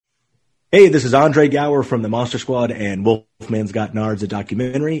Hey, this is Andre Gower from the Monster Squad and Wolfman's Got Nards, a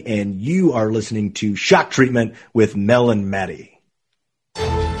documentary, and you are listening to Shock Treatment with Mel and Maddie.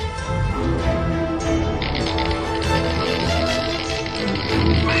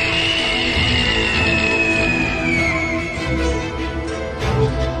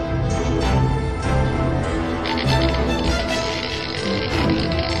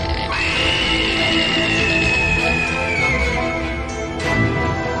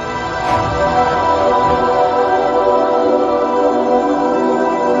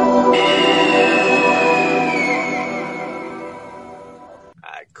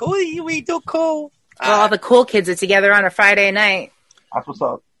 Cool. All the cool kids are together on a Friday night. That's what's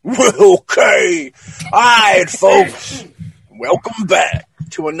up. Okay. All right, folks. Welcome back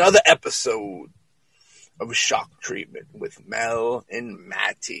to another episode of Shock Treatment with Mel and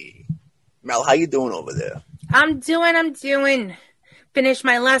Matty. Mel, how you doing over there? I'm doing. Finished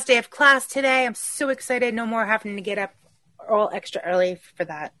my last day of class today. I'm so excited. No more having to get up all extra early for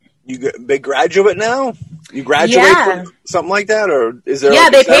that. You get big graduate now? You graduate from something like that, or is there? Yeah,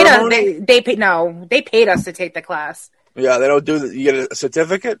 like they paid us. They paid us to take the class. Yeah, they don't do that. You get a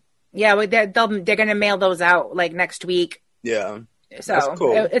certificate. Yeah, they're gonna mail those out like next week. Yeah, so that's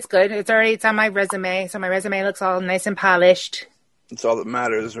cool. It's good. It's on my resume, so my resume looks all nice and polished. That's all that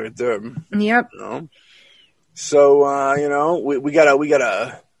matters, right there. Yep. You know? So we got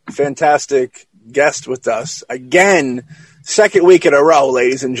a fantastic guest with us again. Second week in a row,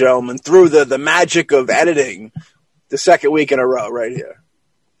 ladies and gentlemen, through the magic of editing, the second week in a row right here.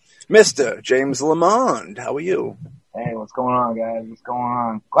 Mr. James Lamond, how are you? Hey, what's going on, guys? What's going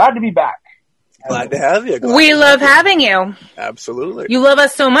on? Glad to be back. Glad to have you. We love having you. Absolutely. You love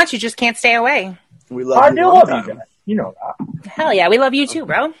us so much, you just can't stay away. We love I you. do love you guys. You know that. Hell yeah, we love you too,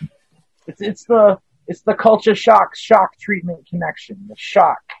 bro. It's the culture shock treatment connection. The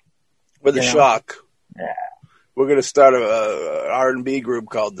shock. With the shock. Yeah. We're going to start a R&B group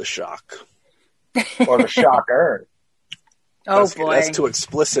called The Shock. Or The Shocker. Boy. That's too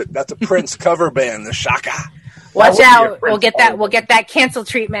explicit. That's a Prince cover band, The Shocker. Watch out. We'll get that cancel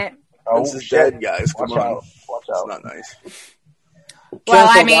treatment. Prince is dead, guys. Come on. Watch out. It's not nice. Well,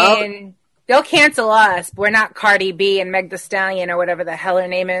 I mean, they'll cancel us. But we're not Cardi B and Meg Thee Stallion or whatever the hell her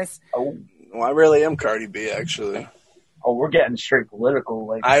name is. Oh. Well, I really am Cardi B, actually. Oh, we're getting straight political.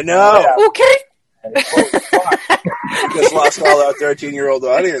 Like I know. Yeah. Okay. You just lost all our 13-year-old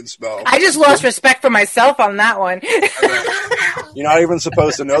audience, Mel. I just lost respect for myself on that one. You're not even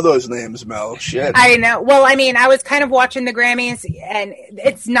supposed to know those names, Mel. Shit. I know. Well, I mean, I was kind of watching the Grammys, and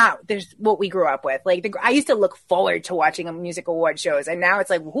it's not there's what we grew up with. Like, I used to look forward to watching music award shows, and now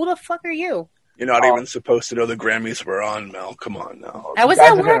it's like, who the fuck are you? You're not even supposed to know the Grammys were on, Mel. Come on now. I was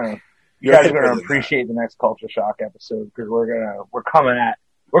at work. You guys are going to appreciate the next Culture Shock episode because we're coming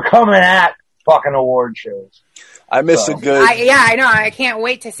at fucking award shows. I miss a good. I know. I can't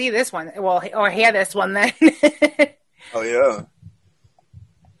wait to see this one. Well, or hear this one then. Oh yeah.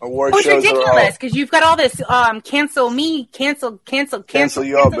 Award it's shows ridiculous because you've got all this cancel me, cancel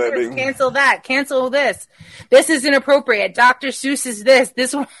you, baby. Cancel that, cancel this. This is inappropriate. Dr. Seuss is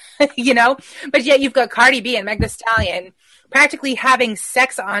this one, you know. But yet you've got Cardi B and Meg Thee Stallion practically having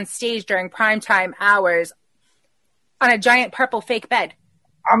sex on stage during primetime hours on a giant purple fake bed.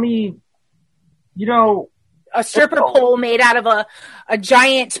 I mean, you know, a stripper pole made out of a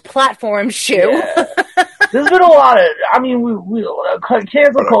giant platform shoe. Yeah. There's been a lot of, I mean, we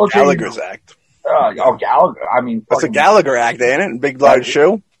cancel culture. Gallagher's act. Gallagher. I mean, that's a Gallagher act, ain't it? Big large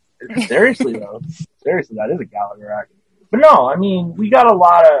shoe. Seriously though, that is a Gallagher act. But no, I mean, we got a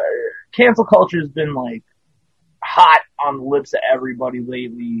lot of cancel culture has been like hot on the lips of everybody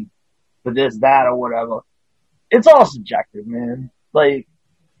lately for this, that, or whatever. It's all subjective, man. Like,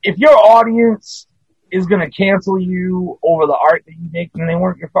 if your audience is going to cancel you over the art that you make, then they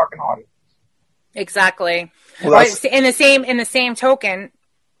weren't your fucking audience. Exactly. Well, in the same token,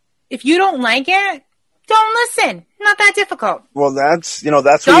 if you don't like it, don't listen. Not that difficult. Well, that's what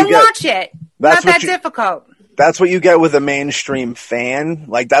don't you get. Watch it. Not that difficult. That's what you get with a mainstream fan.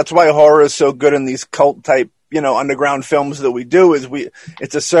 Like, that's why horror is so good in these cult type, underground films that we do.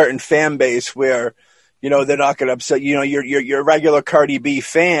 It's a certain fan base where, they're not going to upset. Your regular Cardi B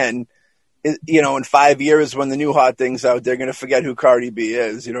fan. In 5 years when the new hot thing's out, they're going to forget who Cardi B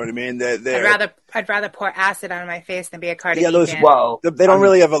is. You know what I mean? I'd rather pour acid on my face than be a Cardi B fan. Well, they don't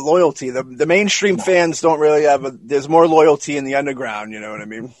really have a loyalty. The mainstream fans don't really have there's more loyalty in the underground. You know what I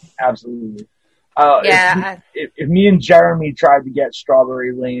mean? Absolutely. If me and Jeremy tried to get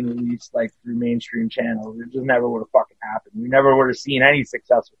Strawberry Lane released like through mainstream channels, it just never would have fucking happened. We never would have seen any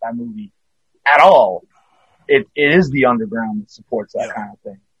success with that movie at all. It is the underground that supports that kind of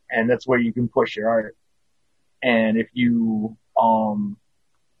thing. and that's where you can push your art. And if you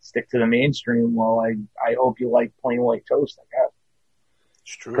stick to the mainstream, well, I hope you like plain white toast, I guess.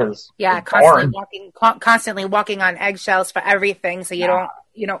 It's true. Yeah, constantly walking on eggshells for everything, so you don't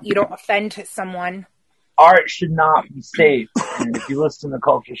offend someone. Art should not be safe. And if you listen to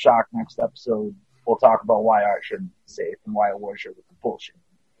Culture Shock next episode, we'll talk about why art shouldn't be safe and why worship is bullshit.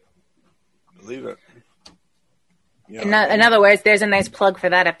 Believe it. In other words, there's a nice plug for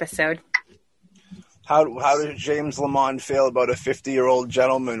that episode. How did James Lamont feel about a 50-year-old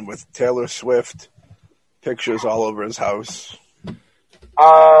gentleman with Taylor Swift pictures all over his house?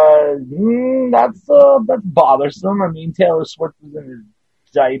 That's bothersome. I mean, Taylor Swift was in his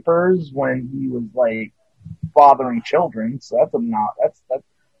diapers when he was like bothering children, so that's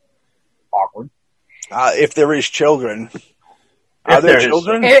awkward. If there is children, are there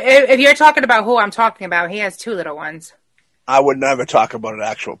children? If you're talking about who I'm talking about, he has 2 little ones. I would never talk about an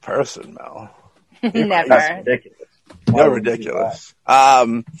actual person, Mel. Never. That's ridiculous. You're ridiculous.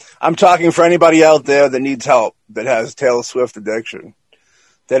 I'm talking for anybody out there that needs help, that has Taylor Swift addiction,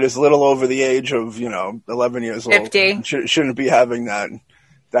 that is little over the age of 11 years 50. old. Shouldn't be having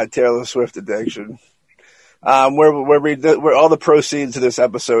that Taylor Swift addiction. Where all the proceeds of this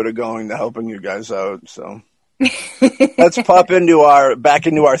episode are going to helping you guys out. So let's pop back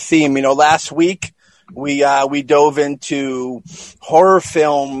into our theme. Last week we dove into horror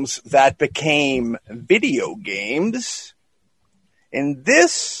films that became video games, and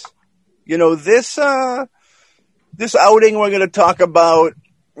this outing we're going to talk about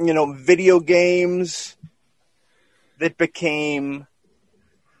video games that became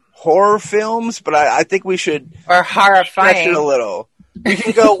horror films, but I think we should horrifying stretch it a little.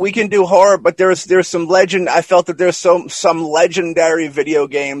 We can do horror, but there's some legend. I felt that there's some legendary video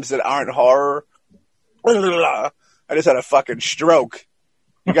games that aren't horror. I just had a fucking stroke.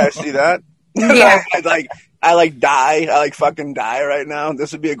 You guys see that? Yeah. I fucking die right now.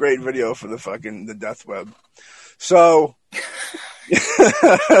 This would be a great video for the death web. So,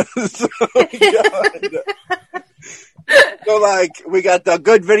 we got the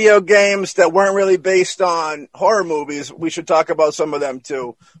good video games that weren't really based on horror movies. We should talk about some of them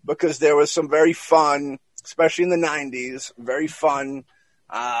too, because there was some very fun, especially in the 90s, very fun,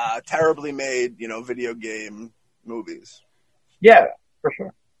 terribly made, video game movies. Yeah, for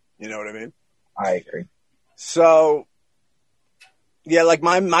sure. You know what I mean? I agree. So, yeah,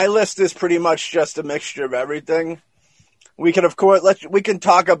 my list is pretty much just a mixture of everything. We can, of course, we can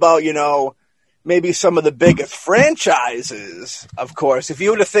talk about, maybe some of the biggest franchises, of course. If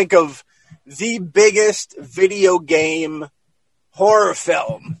you were to think of the biggest video game horror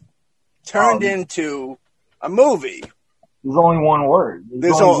film turned into a movie. There's only one word.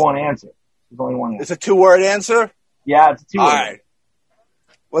 There's only one answer. There's only one answer. It's a 2-word answer? Yeah, it's a 2-word. All right.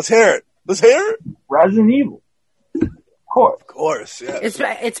 Let's hear it. Resident Evil. Of course. Of course, yeah.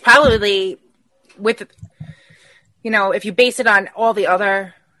 It's probably with, if you base it on all the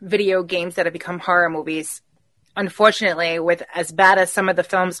other video games that have become horror movies, unfortunately, with as bad as some of the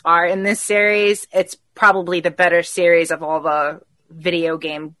films are in this series, it's probably the better series of all the video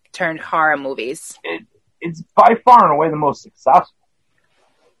game turned horror movies. It's by far and away the most successful.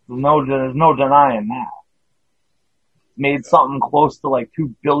 There's no denying that. Made something close to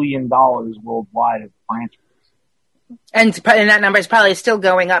 $2 billion worldwide as a franchise. And that number is probably still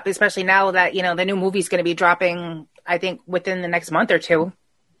going up, especially now that, the new movie's going to be dropping, I think, within the next month or 2.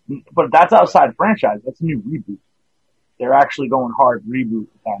 But that's outside franchise. That's a new reboot. They're actually going hard reboot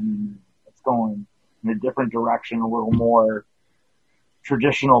with that new movie. It's going in a different direction, a little more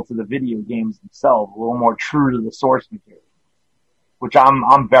traditional to the video games themselves, a little more true to the source material, which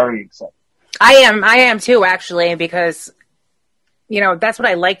I'm very excited. I am too, actually, because that's what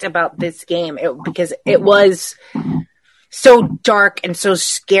I liked about this game, because it was so dark and so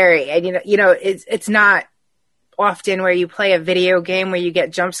scary, and it's not often where you play a video game where you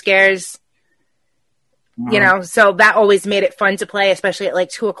get jump scares. So that always made it fun to play, especially at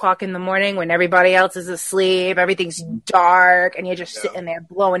 2:00 in the morning when everybody else is asleep, everything's dark, and you're just sitting there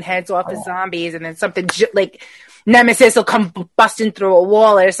blowing heads off the zombies, and then something like Nemesis will come busting through a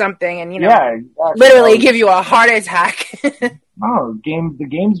wall or something, and exactly. literally give you a heart attack. No, the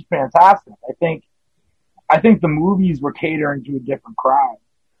game's fantastic. I think the movies were catering to a different crowd.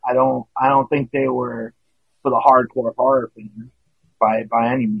 I don't think they were for the hardcore horror fans by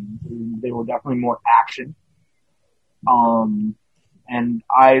any means. They were definitely more action. And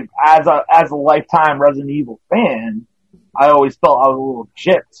I, as a lifetime Resident Evil fan, I always felt I was a little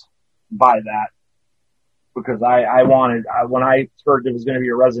gypped by that, because I wanted, when I heard there was going to be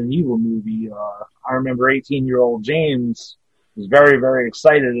a Resident Evil movie, I remember 18-year-old James was very, very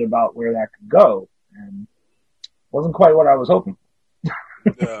excited about where that could go, and wasn't quite what I was hoping.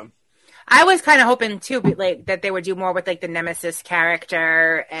 Yeah. I was kind of hoping too, like that they would do more with like the Nemesis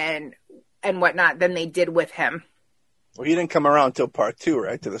character and whatnot than they did with him. Well, he didn't come around until part 2,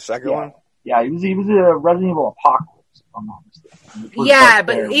 right? To the second one. Yeah, he was a Resident Evil Apocalypse, if I'm not mistaken. Yeah,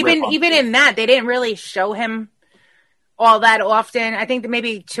 but even in that, they didn't really show him all that often. I think that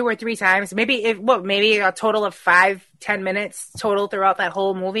maybe 2 or 3 times, maybe a total of 5-10 minutes total throughout that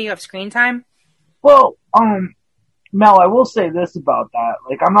whole movie of screen time. Well, Mel, I will say this about that.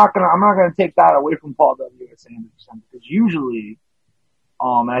 Like, I'm not gonna take that away from Paul W.S. Anderson, because usually,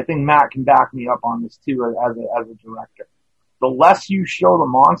 and I think Matt can back me up on this too as a director. The less you show the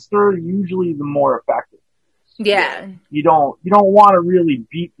monster, usually the more effective. Yeah. You don't want to really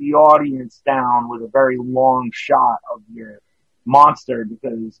beat the audience down with a very long shot of your monster,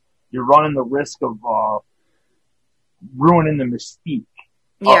 because you're running the risk of ruining the mystique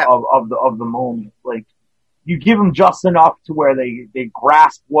of the moment. Like, you give them just enough to where they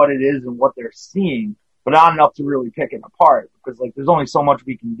grasp what it is and what they're seeing, but not enough to really pick it apart, because like there's only so much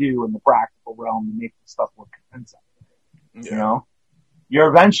we can do in the practical realm to make the stuff look convincing. Yeah. You know, you're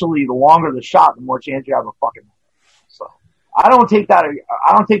eventually, the longer the shot, the more chance you have of fucking. So I don't take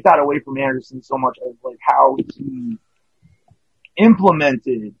that away from Anderson so much as like how he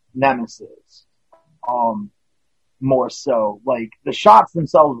implemented Nemesis. More so, like the shots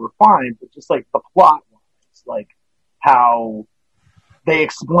themselves were fine, but just like the plot. Like how they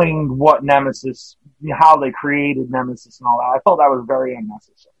explained what Nemesis, how they created Nemesis and all that. I felt that was very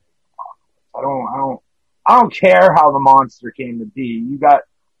unnecessary. I don't care how the monster came to be.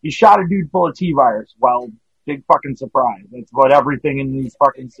 You shot a dude full of T-virus. Well, big fucking surprise. That's what everything in these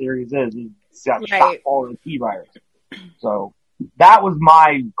fucking series is. It's got shot full of T-virus. So that was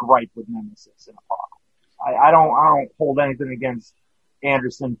my gripe with Nemesis in Apocalypse. I don't hold anything against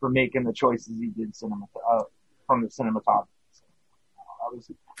Anderson for making the choices he did from the cinematography.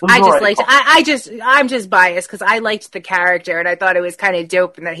 I'm just biased because I liked the character and I thought it was kind of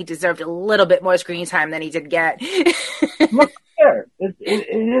dope and that he deserved a little bit more screen time than he did get. Look, fair.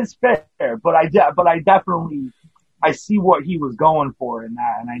 It is fair, but I definitely see what he was going for in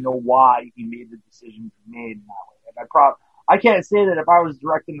that, and I know why he made the decisions he made in that way. Like I can't say that if I was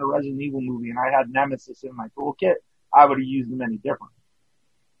directing a Resident Evil movie and I had Nemesis in my toolkit, I would have used him any different.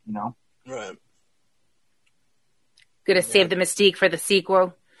 You know? Right. Gonna save the mystique for the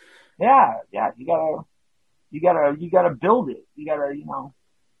sequel. Yeah. You gotta build it. You gotta,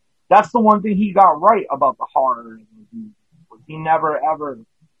 that's the one thing he got right about the horror. He never ever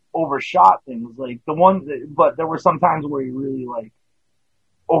overshot things. Like but there were some times where he really like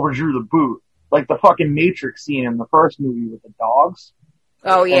overdrew the boot. Like the fucking Matrix scene in the first movie with the dogs.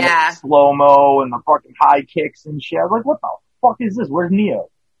 Oh yeah. Slow-mo and the fucking high kicks and shit. I was like, what the fuck is this? Where's Neo?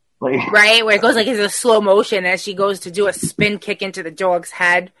 Like, right, where it goes like it's a slow motion as she goes to do a spin kick into the dog's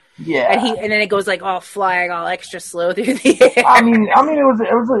head. Yeah, and then it goes like all flying, all extra slow through the air. I mean, it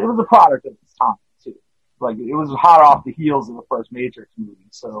was a product of its time too. Like it was hot off the heels of the first Matrix movie,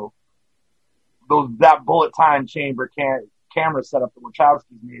 so that bullet time chamber camera setup that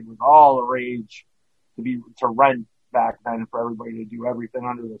Wachowski's made was all the rage to rent back then for everybody to do everything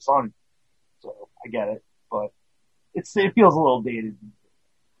under the sun. So I get it, but it feels a little dated.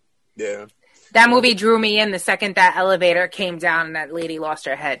 Yeah. That movie drew me in the second that elevator came down and that lady lost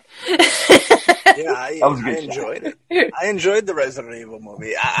her head. Yeah, I enjoyed it. I enjoyed the Resident Evil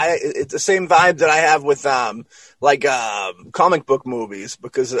movie. It's the same vibe that I have with comic book movies,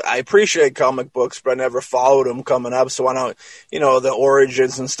 because I appreciate comic books, but I never followed them coming up. So I don't, the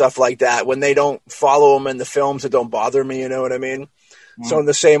origins and stuff like that. When they don't follow them in the films, it don't bother me. You know what I mean? So in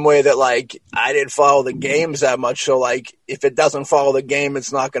the same way that, like, I didn't follow the games that much, so, like, if it doesn't follow the game,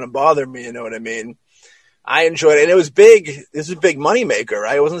 it's not going to bother me, you know what I mean? I enjoyed it, and it was big. This is a big moneymaker,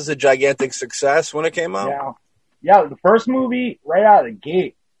 right? Wasn't this a gigantic success when it came out? Yeah, the first movie, right out of the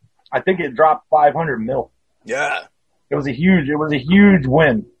gate, I think it dropped $500 million. Yeah. It was a huge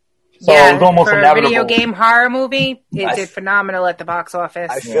win. So yeah, it was almost for inevitable. A video game horror movie, it did phenomenal at the box office.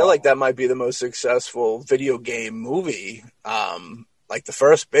 I feel like that might be the most successful video game movie, like the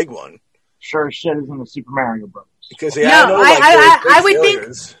first big one. Sure as shit isn't the Super Mario Bros. Because I would think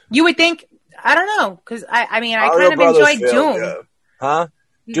you would think, I don't know, because I kind of enjoyed Doom. Yeah. Huh?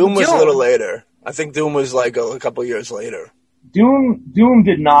 Doom was a little later. I think Doom was like a couple years later. Doom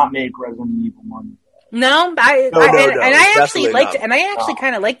did not make Resident Evil money. No, I actually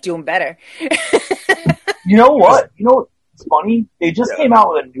kind of liked Doom better. You know what? It's funny. They just came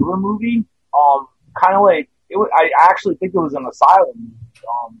out with a newer movie. Kind of like I actually think it was an Asylum.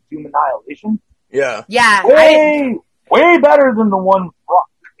 Doom Annihilation. Yeah. Yeah. Way better than the one Rock.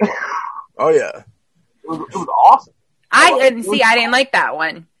 Oh yeah. It was awesome. I didn't like that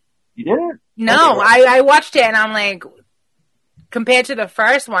one. You didn't? No, I watched it and I'm like, compared to the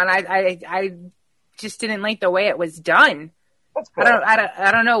first one, I just didn't like the way it was done. That's good.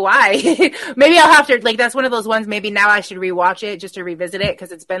 I don't know why. Maybe I'll have to, like, that's one of those ones, maybe now I should rewatch it just to revisit it,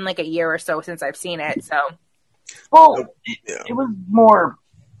 because it's been like a year or so since I've seen it, so. Well, it was more,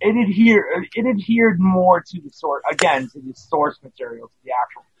 it adhered more to the source, again, to the source material, to the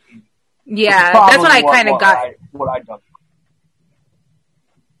actual game. Yeah, that's what I kind of got. What I done.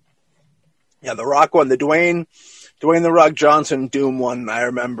 Yeah, the Rock one, the Dwayne the Rock Johnson Doom one, I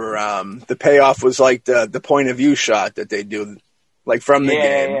remember the payoff was like the point of view shot that they do, like from the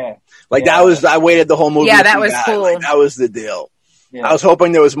game. Yeah. Like that was, I waited the whole movie. Yeah, that was cool. Like, that was the deal. Yeah. I was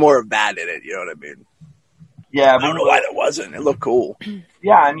hoping there was more of that in it, you know what I mean? Yeah. I don't know why there wasn't. It looked cool.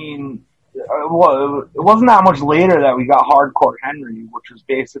 Yeah, I mean, it wasn't that much later that we got Hardcore Henry, which was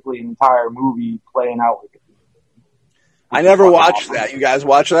basically an entire movie playing out like a I never watched that. You guys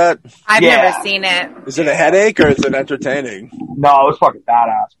watch that? I've never seen it. Is it a headache or is it entertaining? No, it was fucking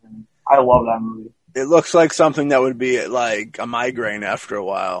badass, man. I love that movie. It looks like something that would be like a migraine after a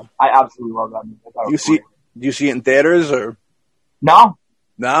while. I absolutely love that movie. Do you see it in theaters or? No.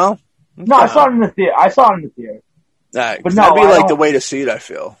 No? No, I saw it in the theater. Right, but no, no, that'd be like the way to see it, I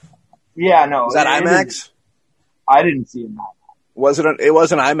feel. Yeah, no. Is that IMAX? I didn't see it in IMAX. It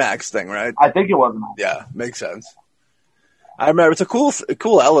was an IMAX thing, right? I think it was an IMAX. Yeah, makes sense. I remember it's a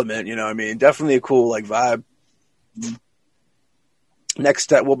cool element, you know what I mean? Definitely a cool like vibe. Mm-hmm. Next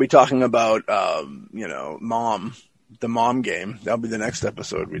step, we'll be talking about, the Mom game. That'll be the next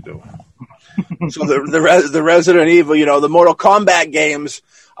episode we do. So the Resident Evil, the Mortal Kombat games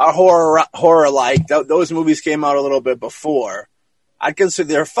are horror-like. Those movies came out a little bit before. I'd consider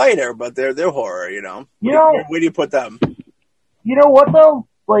they're a fighter, but they're horror, Where do you put them? You know what though?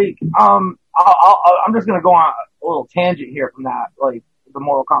 Like, I'm just gonna go on a little tangent here from that, like the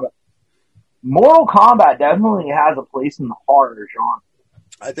Mortal Kombat. Mortal Kombat definitely has a place in the horror genre.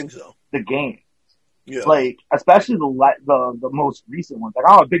 I think so. The game. Yeah. Like, especially the most recent ones. Like,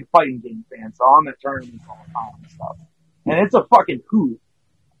 I'm a big fighting game fan, so I'm at tournaments all the time and stuff. And it's a fucking hoot.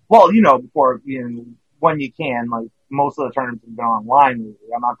 Well, before, when you can, like, most of the tournaments have been online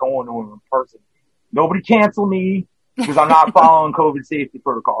lately. I'm not going to them in person. Nobody cancel me, because I'm not following COVID safety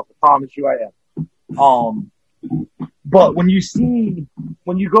protocols. I promise you I am. But when you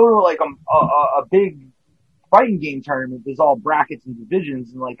go to, like, a big fighting game tournament, there's all brackets and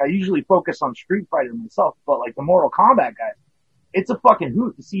divisions, and like I usually focus on Street Fighter myself, but like the Mortal Kombat guys, it's a fucking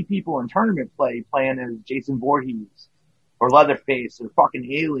hoot to see people in tournament playing as Jason Voorhees or Leatherface or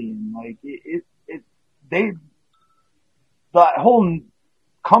fucking Alien. Like that whole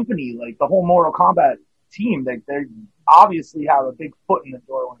company, like the whole Mortal Kombat team, like they obviously have a big foot in the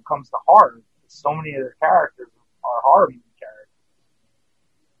door when it comes to horror. So many of their characters are horror movie characters.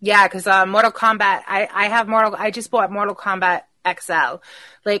 Yeah, because Mortal Kombat, I just bought Mortal Kombat XL.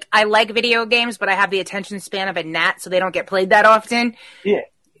 Like, I like video games, but I have the attention span of a gnat, so they don't get played that often. Yeah.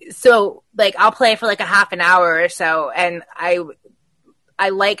 So, like, I'll play for like a half an hour or so, and I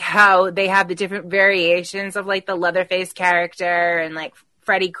like how they have the different variations of like the Leatherface character and like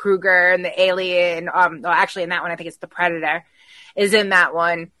Freddy Krueger and the Alien. Actually, in that one, I think it's the Predator is in that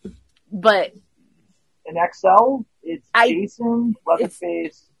one. But in XL, it's Jason,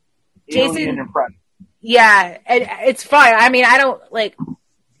 Leatherface, Alien, and Predator. Yeah, it's fun. I mean, I don't like.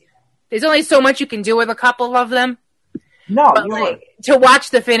 There's only so much you can do with a couple of them. No, but like to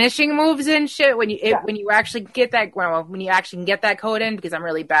watch the finishing moves and shit when you actually get that when you actually can get that code in, because I'm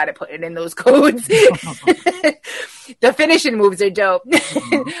really bad at putting in those codes. The finishing moves are dope.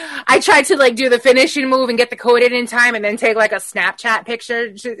 I tried to like do the finishing move and get the code in time, and then take like a Snapchat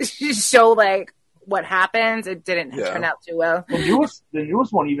picture to show like what happens. It didn't turn out too well. The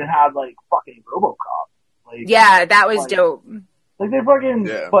newest one even had like fucking RoboCop. Like, yeah, that was dope. Like they fucking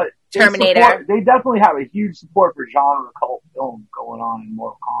but Terminator. They definitely have a huge support for genre cult film going on in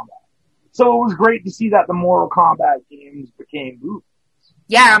Mortal Kombat. So it was great to see that the Mortal Kombat games became movies.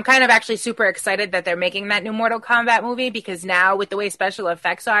 Yeah, I'm kind of actually super excited that they're making that new Mortal Kombat movie, because now with the way special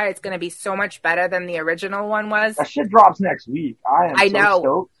effects are, it's going to be so much better than the original one was. That shit drops next week. I know.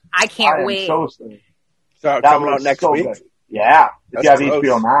 Stoked. I can't wait. So stoked. So coming out next week? Good. Yeah. If you have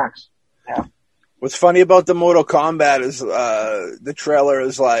HBO Max. Yeah. What's funny about the Mortal Kombat is the trailer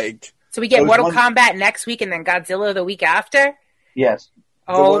is like... So we get Mortal Kombat next week and then Godzilla the week after? Yes.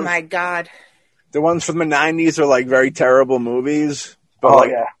 Oh my God. The ones from the 90s are like very terrible movies. But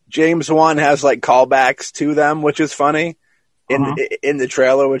James Wan has like callbacks to them, which is funny in the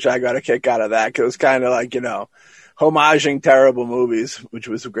trailer, which I got a kick out of that, because it's kind of like, homaging terrible movies, which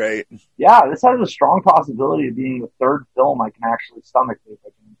was great. Yeah, this has a strong possibility of being the third film I can actually stomach made by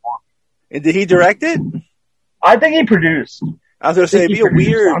James Wan. And did he direct it? I think he produced. I was going to say, it'd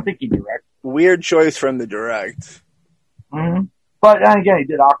be I don't think he directed. Weird choice for him to direct. Mm-hmm. But then again, he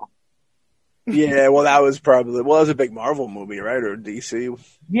did Aquaman. Yeah, well, that was a big Marvel movie, right? Or DC.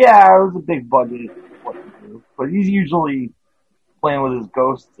 Yeah, it was a big budget. What to do. But he's usually playing with his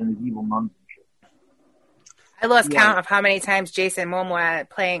ghosts and his evil nuns and shit. I lost count of how many times Jason Momoa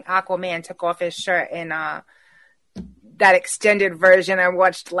playing Aquaman took off his shirt in that extended version I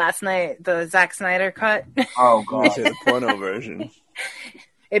watched last night, the Zack Snyder cut. Oh, God. The porno version.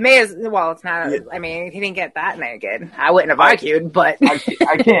 It may as well. It's not. I mean, he didn't get that naked. I wouldn't have argued, but I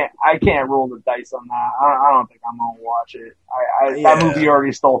can't roll the dice on that. I don't think I'm gonna watch it. That movie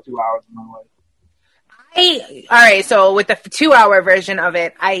already stole 2 hours of my life. All right. So with the 2 hour version of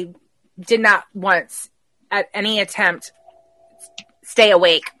it, I did not once at any attempt stay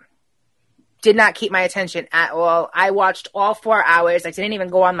awake. Did not keep my attention at all. I watched all 4 hours. I didn't even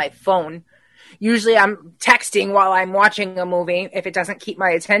go on my phone. Usually I'm texting while I'm watching a movie if it doesn't keep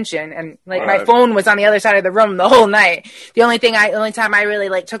my attention. And my phone was on the other side of the room the whole night. The only time I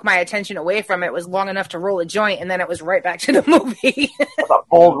really took my attention away from it was long enough to roll a joint, and then it was right back to the movie. That's a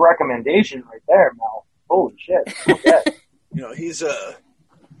bold recommendation right there, Mel. Holy shit. Okay.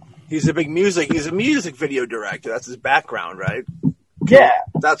 He's a big music video director. That's his background, right? Yeah.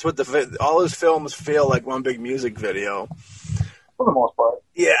 That's what all his films feel like, one big music video. For the most part.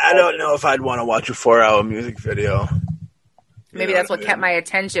 Yeah, I don't know if I'd want to watch a 4-hour music video. Maybe that's what kept my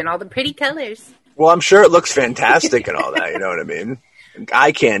attention. All the pretty colors. Well, I'm sure it looks fantastic and all that. You know what I mean?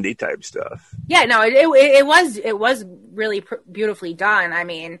 Eye candy type stuff. Yeah, no, it was really beautifully done. I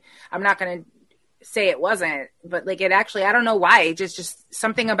mean, I'm not going to say it wasn't, but it actually, I don't know why. Just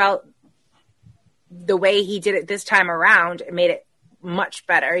something about the way he did it this time around made it much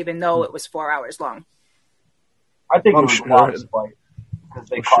better, even though it was 4 hours long. I think it was a lot of spite because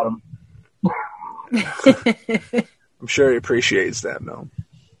they caught him. I'm sure he appreciates that, Mel.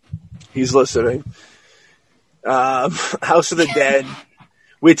 He's listening. House of the Dead.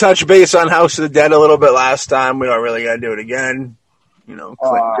 We touched base on House of the Dead a little bit last time. We don't really got to do it again.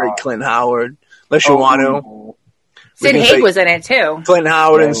 Great Clint Howard. Unless you want to. Sid Haig was in it, too. Clint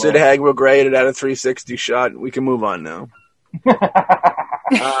Howard and Sid Haig were great. It had a 360 shot. We can move on now.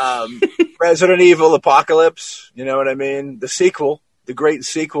 Resident Evil Apocalypse, you know what I mean? The sequel, the great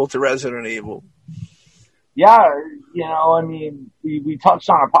sequel to Resident Evil. Yeah, I mean, we touched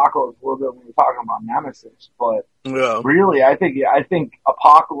on Apocalypse a little bit when we were talking about Nemesis, but really, I think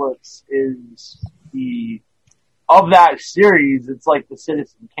Apocalypse is of that series, it's like the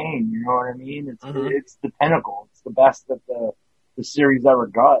Citizen Kane, you know what I mean? It's the pinnacle. It's the best that the series ever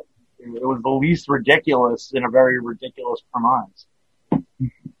got. It was the least ridiculous in a very ridiculous premise.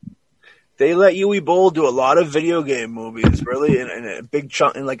 They let Uwe Boll do a lot of video game movies, really, in a big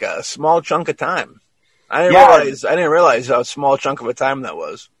chunk, in a small chunk of time. I didn't realize how small chunk of a time that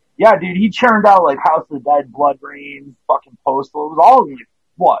was. Yeah, dude, he churned out House of the Dead, Blood Rain, fucking Postal. It was all in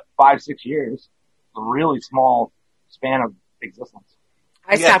 5-6 years. It's a really small span of existence.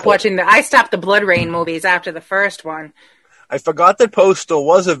 I stopped the Blood Rain movies after the first one. I forgot that Postal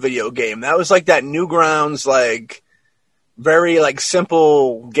was a video game. That was that Newgrounds, very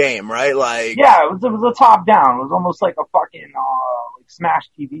simple game, right? Yeah, it was a top down. It was almost like a fucking Smash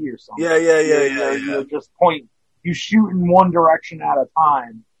TV or something. Yeah. You just you shoot in one direction at a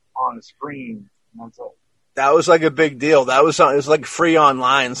time on a screen. And that's it. That was a big deal. It was free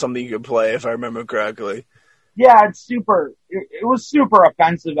online, something you could play, if I remember correctly. Yeah, it was super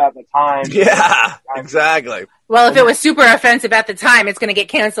offensive at the time. Yeah, exactly. Well, if it was super offensive at the time, it's going to get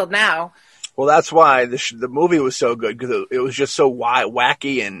canceled now. Well, that's why the movie was so good, because it was just so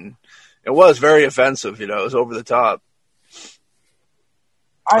wacky, and it was very offensive. It was over the top.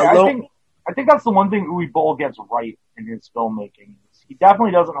 I think that's the one thing Uwe Boll gets right in his filmmaking. He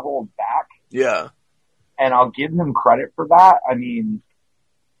definitely doesn't hold back. Yeah. And I'll give him credit for that. I mean,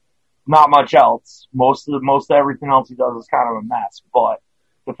 not much else. Most of everything else he does is kind of a mess. But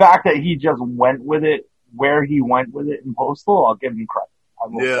the fact that he just went with it where he went with it in Postal, I'll give him credit. I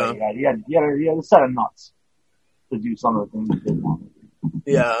will say that. He had a set of nuts to do some of the things he did want to do.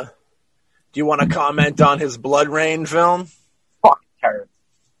 Yeah. Do you want to comment on his Blood Rain film? Fucking terrible.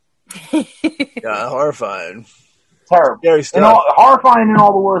 Yeah, horrifying. Terrible. Horrifying in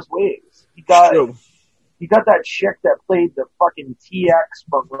all the worst ways. He got that chick that played the fucking TX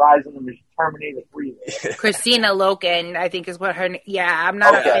from Rise of the Terminator 3. Christina Loken, I think is what her. Yeah, I'm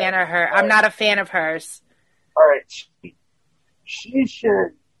not a fan of her. I'm not a fan of hers. All right, she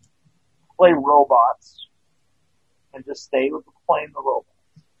should play robots and just stay with playing the role.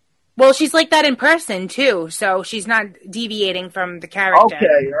 Well, she's like that in person too, so she's not deviating from the character.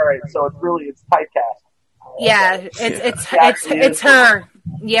 Okay, all right. So it's typecast. Yeah, it's her.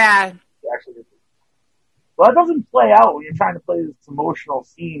 Yeah. Actually, well, that doesn't play out when you're trying to play this emotional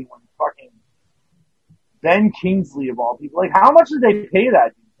scene when fucking Ben Kingsley of all people. Like, how much did they pay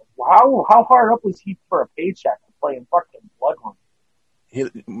that dude? How hard up was he for a paycheck to play in fucking Bloodrunner?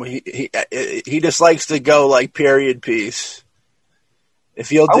 He just likes to go like period piece. If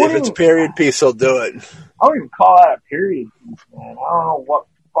it's period piece, he'll do it. I don't even call that a period piece, man. I don't know what.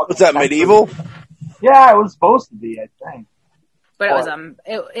 What's that, medieval? Yeah, it was supposed to be, I think. But it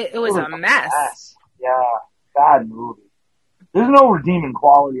was a mess. Yeah, bad movie. There's no redeeming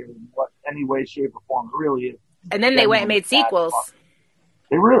quality in any way, shape, or form. It really is. And then they went and made sequels.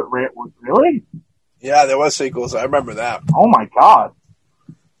 They really? Yeah, there was sequels. I remember that. Oh my god.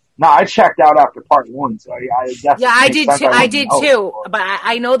 No, I checked out after part 1, so I did too. But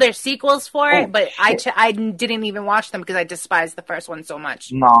I know there's sequels for it, but I didn't even watch them because I despised the first one so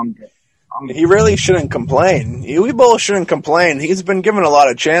much. No, I'm good. He really shouldn't complain. We both shouldn't complain. He's been given a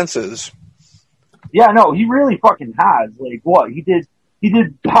lot of chances. Yeah, no, he really fucking has. Like, what? He did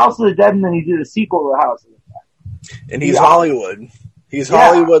House of the Dead, and then he did a sequel to House of the Dead. And he's Hollywood. He's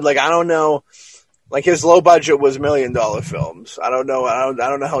Hollywood. Like, I don't know. Like, his low budget was $1 million films. I don't know. I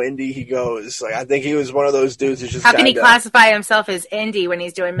don't know how indie he goes. Like, I think he was one of those dudes who just. How can he classify himself as indie when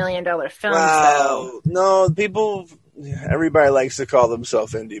he's doing $1 million films? Well, no, people. Everybody likes to call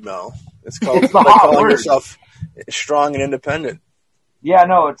themselves indie, Mel. It's called it's calling yourself strong and independent. Yeah,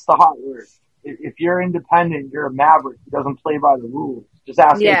 no, it's the hot word. If you're independent, you're a maverick who doesn't play by the rules. Just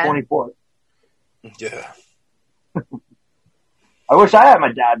ask A24. Yeah. I wish I had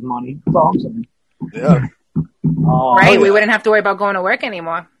my dad's money. That's all I'm saying. Yeah. Right? We wouldn't have to worry about going to work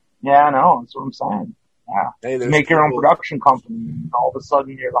anymore. Yeah, I know. That's what I'm saying. Yeah. Hey, make your own production company, and all of a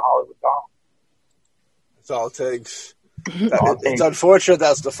sudden you're the Hollywood dog. That's all it takes. It's unfortunate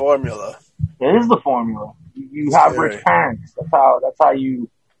that's the formula. It is the formula. You have rich parents. That's how you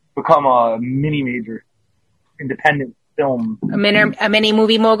become a mini major, independent film. A mini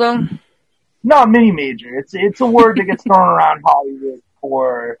movie mogul? No, mini major. It's a word that gets thrown around Hollywood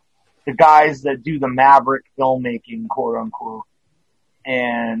for the guys that do the maverick filmmaking, quote unquote,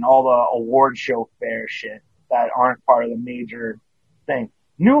 and all the award show fair shit that aren't part of the major thing.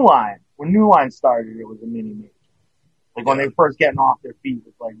 New Line. When New Line started, it was a mini major. Like when they were first getting off their feet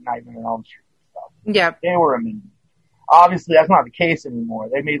with like Nightmare on Elm Street and stuff. Yeah. They were a mini major. Obviously, that's not the case anymore.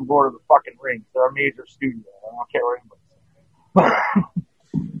 They made Lord of the fucking Rings. They're a major studio. I don't care what anybody says.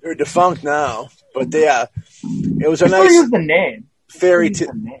 They're defunct now, but it was a nice. They still use the name. Fairy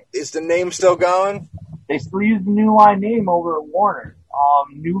tale. Is the name still going? They still use the New Line name over at Warner.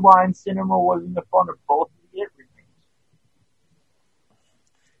 New Line Cinema was in the front of both of the remakes.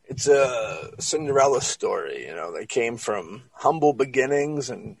 It's a Cinderella story. You know, they came from humble beginnings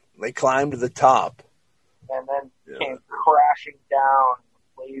and they climbed to the top. And then came crashing down in the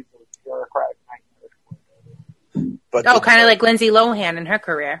blaze of bureaucratic nightmares. But kind of like Lindsay Lohan in her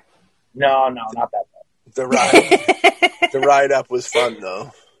career. No, not that bad. The ride up was fun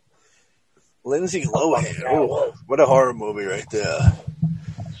though. Lindsay Lohan, oh, what a horror movie right there.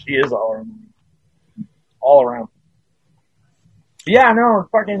 She is a horror movie, all around. Yeah, no,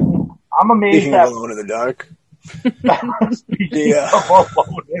 fucking. I'm amazed. Speaking of Alone in the Dark. Speaking of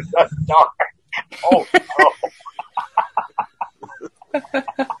Alone in the Dark. Oh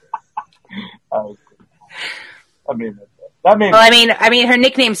no. I mean, her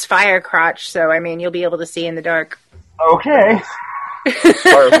nickname's Firecrotch, so I mean, you'll be able to see in the dark. Okay.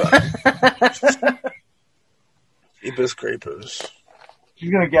 Jeepers creepers.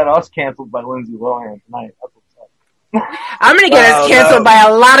 She's gonna get us canceled by Lindsay Lohan tonight. That's what's up. I'm gonna get us canceled by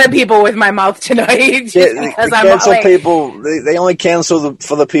a lot of people with my mouth tonight. People. They only cancel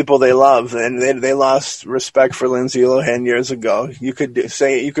for the people they love, and they lost respect for Lindsay Lohan years ago. You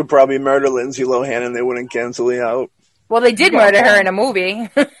could probably murder Lindsay Lohan, and they wouldn't cancel you out. Well, they did murder her in a movie.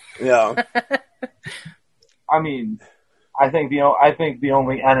 Yeah. I mean, I think the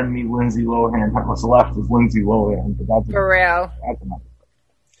only enemy Lindsay Lohan has left is Lindsay Lohan. But that's for real. That's another.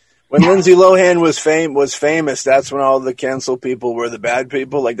 When Lindsay Lohan was famous, that's when all the cancel people were the bad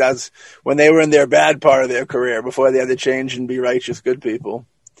people. Like that's when they were in their bad part of their career before they had to change and be righteous good people.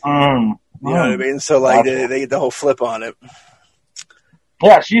 You know what I mean? So like they get the whole flip on it.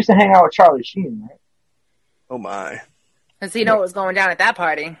 Yeah, she used to hang out with Charlie Sheen, right? Oh my! Does he know what was going down at that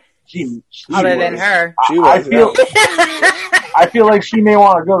party? She other than her, she was. I feel like she may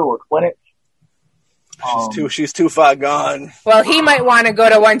want to go to a clinic. She's too far gone. Well, he might want to go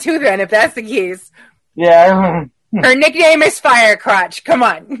to one too then, if that's the case. Yeah, Her nickname is Fire Crotch. Come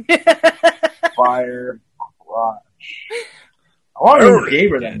on. Fire Crotch. I wonder who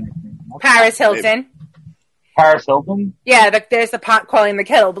gave her that nickname. Paris Hilton. Paris Hilton? Yeah, there's the pot calling the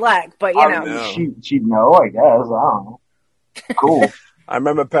kettle black, but you know. She'd know, I guess. I don't know. Cool. I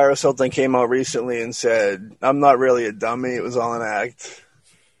remember Paris Hilton came out recently and said, "I'm not really a dummy. It was all an act."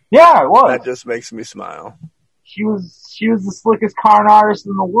 Yeah, it was. That just makes me smile. She was the slickest con artist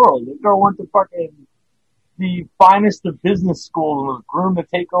in the world. The girl went to fucking the finest of business schools and was groomed to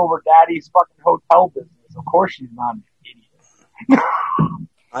take over daddy's fucking hotel business. Of course she's not an idiot.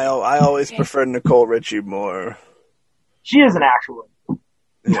 I always preferred Nicole Richie more. She is an actual.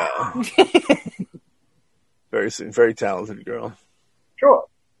 Yeah. Very talented girl. Sure.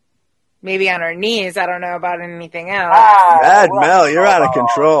 Maybe on her knees. I don't know about anything else. Mad Mel, you're out of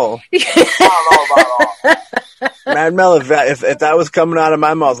control. I don't know about all. Mad Mel, if that was coming out of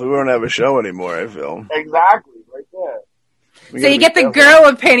my mouth, we wouldn't have a show anymore, I feel. Exactly, right there. So you get the girl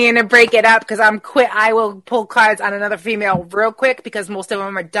opinion to break it up because I will pull cards on another female real quick because most of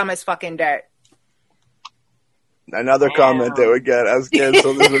them are dumb as fucking dirt. Another comment they would get as kids,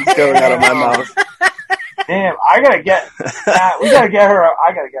 so this was coming out of my mouth. Damn, we gotta get her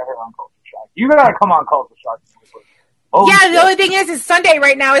on Culture Shock. You gotta come on Culture Shock. The only thing is Sunday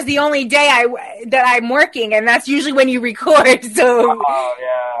right now is the only day that I'm working, and that's usually when you record. So,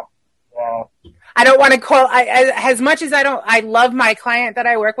 yeah. I don't want to call. As much as I love my client that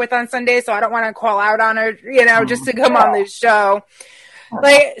I work with on Sunday, so I don't want to call out on her, just to come on this show.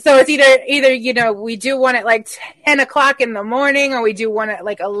 Like, so it's either we do one at like 10 o'clock in the morning, or we do one at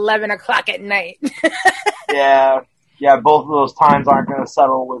like 11 o'clock at night. Yeah. Both of those times aren't going to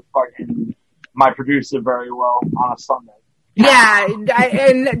settle with fucking my producer very well on a Sunday. Yeah,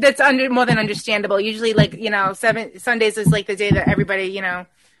 and that's more than understandable. Usually, like Sundays is like the day that everybody takes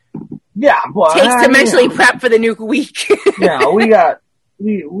to mentally prep for the new week. Yeah, we got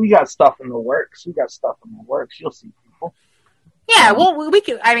stuff in the works. You'll see people. Yeah,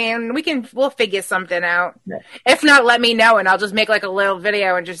 we'll figure something out. Yeah. If not, let me know, and I'll just make like a little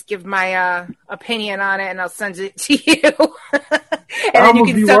video and just give my opinion on it, and I'll send it to you. And then you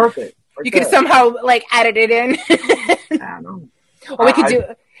can worth it. You can somehow like edit it in. I don't know. Or we could do.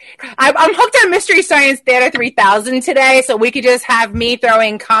 I'm hooked on Mystery Science Theater 3000 today, so we could just have me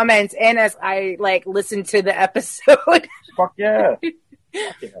throwing comments in as I like listen to the episode. Fuck yeah.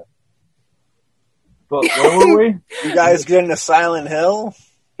 But where were we? You guys getting to Silent Hill?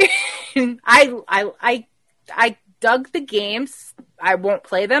 I dug the games. I won't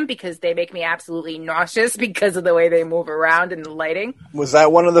play them because they make me absolutely nauseous because of the way they move around and the lighting. Was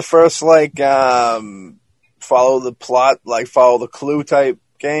that one of the first follow the plot, follow the clue type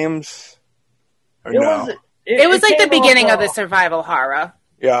games? Or no? It was like the beginning of the survival horror.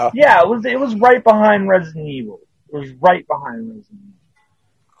 Yeah. Yeah, it was right behind Resident Evil.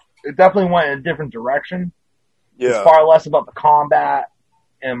 It definitely went in a different direction. Yeah. It's far less about the combat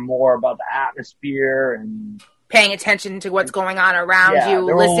and more about the atmosphere and paying attention to what's going on around you.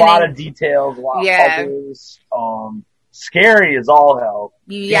 There were a lot of details, a lot of puzzles. Scary as all hell.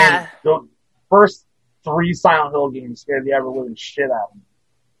 Yeah. And the first 3 Silent Hill games scared the ever-living shit out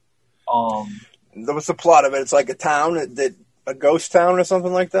of me. What's the plot of it? It's like a town, a ghost town or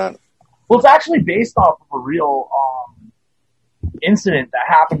something like that? Well, it's actually based off of a real incident that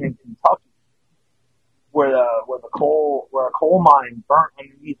happened in Kentucky, where a coal mine burnt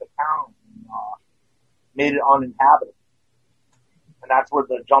underneath the town and made it uninhabitable, and that's where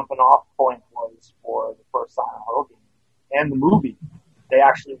the jumping off point was for the first Silent Hill game and the movie. They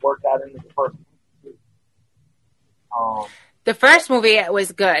actually worked that into the first movie. The first movie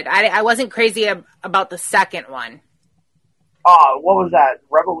was good. I wasn't crazy about the second one. What was that?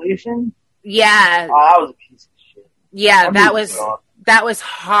 Revelation? Yeah. That was a piece of shit. Yeah, that was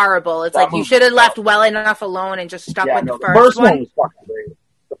horrible. It's like you should have left well enough alone and just stuck with the first one. The first one was fucking great.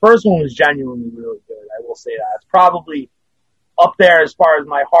 The first one was genuinely really good. I will say that. It's probably up there as far as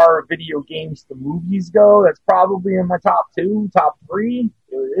my horror video games to movies go. That's probably in my top 2, top 3.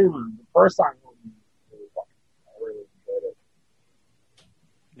 It was the first time I really enjoyed it.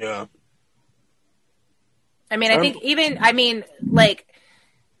 Yeah. I mean, I think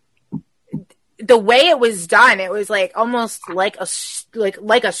the way it was done, it was like almost like a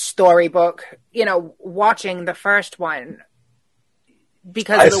storybook, watching the first one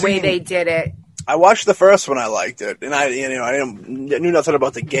because of the way they did it. I watched the first one. I liked it, and I knew nothing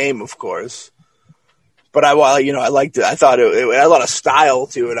about the game, of course. But I liked it. I thought it had a lot of style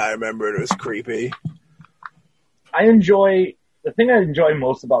to it. I remember it was creepy. The thing I enjoy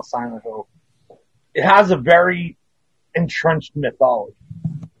most about Silent Hill, it has a very entrenched mythology.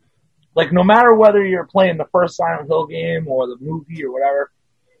 Like, no matter whether you're playing the first Silent Hill game or the movie or whatever,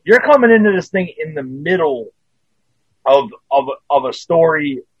 you're coming into this thing in the middle of a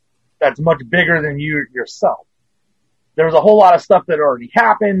story that's much bigger than you yourself. There's a whole lot of stuff that already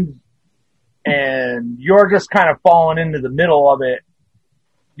happened, and you're just kind of falling into the middle of it,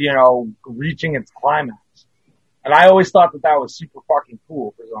 you know, reaching its climax. And I always thought that was super fucking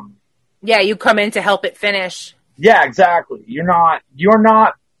cool for some reason. Yeah, you come in to help it finish. Yeah, exactly. You're not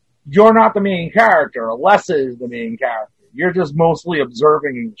the main character. Alessa is the main character. You're just mostly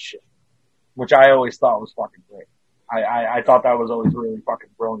observing shit, which I always thought was fucking great. I thought that was always really fucking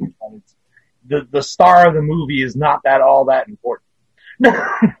brilliant. And it's, the star of the movie is not all that important.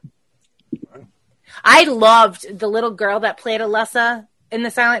 I loved the little girl that played Alessa in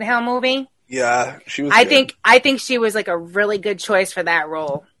the Silent Hill movie. Yeah, she was. I think she was like a really good choice for that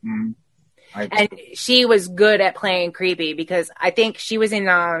role. Mm-hmm. And she was good at playing creepy because I think she was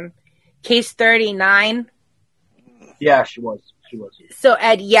in Case 39. Yeah, she was. So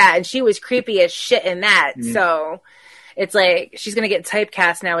and she was creepy as shit in that. Mm-hmm. So it's like she's gonna get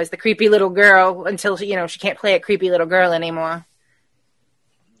typecast now as the creepy little girl until she can't play a creepy little girl anymore.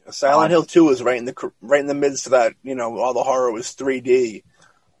 Silent Hill 2 was right in the midst of that. You know, all the horror was 3D.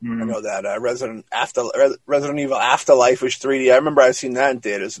 I know that Resident Evil Afterlife was 3D. I remember I seen that in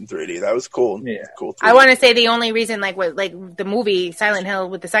theaters in 3D. That was cool. Yeah, cool. 3D. I want to say the only reason, like the movie Silent Hill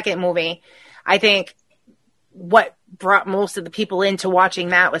with the second movie, I think what brought most of the people into watching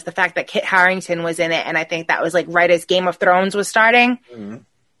that was the fact that Kit Harington was in it, and I think that was like right as Game of Thrones was starting. Mm-hmm.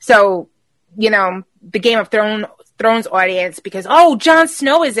 So, the Game of Thrones audience, because Jon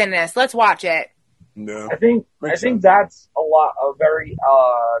Snow is in this, let's watch it. No. I think that's a very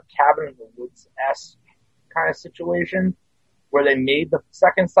Cabin in the Woods-esque kind of situation where they made the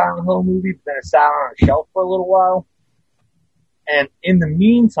second Silent Hill movie, but then it sat on a shelf for a little while. And in the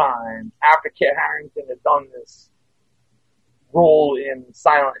meantime, after Kit Harington had done this role in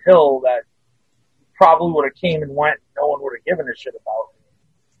Silent Hill that probably would have came and went, no one would have given a shit about,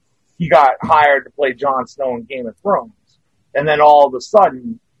 he got hired to play Jon Snow in Game of Thrones. And then all of a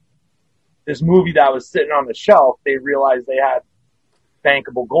sudden, this movie that was sitting on the shelf, they realized they had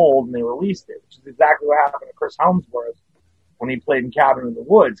bankable gold and they released it, which is exactly what happened to Chris Hemsworth when he played in Cabin in the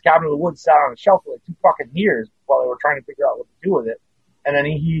Woods. Cabin in the Woods sat on the shelf for like 2 fucking years while they were trying to figure out what to do with it. And then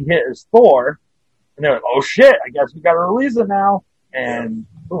he hit his Thor, and they're like, oh shit, I guess we gotta release it now. And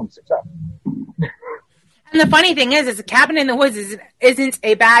boom, success. And the funny thing is Cabin in the Woods isn't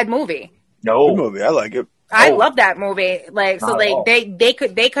a bad movie. No. Good movie, I like it. I love that movie.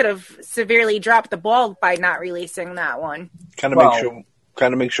 They could have severely dropped the ball by not releasing that one. Kind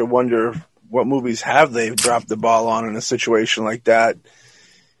of makes you wonder what movies have they dropped the ball on in a situation like that.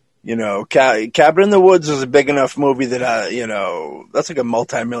 Cabin in the Woods is a big enough movie that that's like a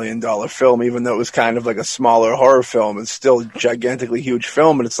multi-million-dollar film, even though it was kind of like a smaller horror film. It's still a gigantically huge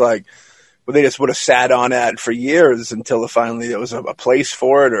film, and it's like, well, they just would have sat on that for years until finally there was a place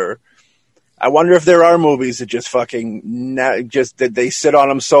for it. Or I wonder if there are movies that just that they sit on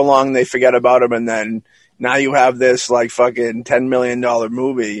them so long they forget about them, and then now you have this like fucking $10 million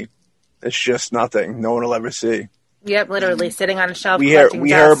movie. It's just nothing. No one will ever see. Yep, literally sitting on a shelf. We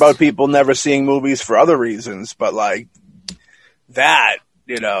hear about people never seeing movies for other reasons, but like that,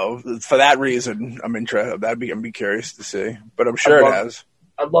 for that reason, I'm interested. I'd be curious to see, but I'm sure it has.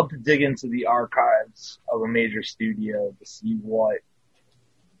 I'd love to dig into the archives of a major studio to see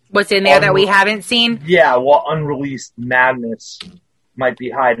what's in there that we haven't seen. Yeah, what unreleased madness might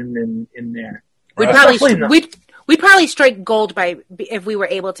be hiding in there. We'd probably strike gold if we were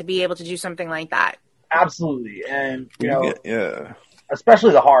able to do something like that. Absolutely, and yeah,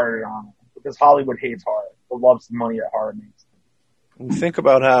 especially the horror genre, because Hollywood hates horror, but loves the money that horror makes. You think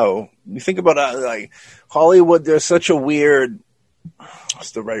about how like Hollywood, there's such a weird.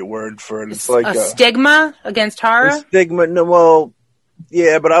 What's the right word for it? It's like a stigma against horror. A stigma, no, well,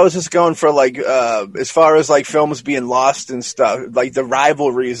 yeah, but I was just going for like as far as like films being lost and stuff, like the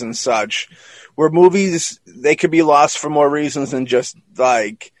rivalries and such, where movies they could be lost for more reasons than just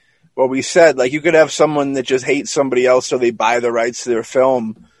like. What we said, like you could have someone that just hates somebody else, so they buy the rights to their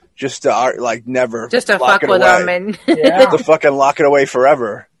film just to never just to fuck with them and to fucking lock it away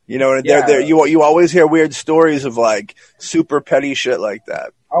forever. You always hear weird stories of like super petty shit like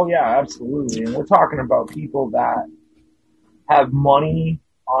that. Oh yeah, absolutely. And we're talking about people that have money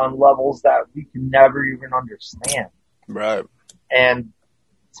on levels that we can never even understand. Right. And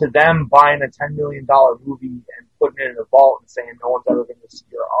to them, buying a $10 million movie and putting it in a vault and saying no one's ever going to see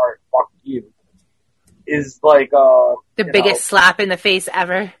your art, fuck you, is like the biggest slap in the face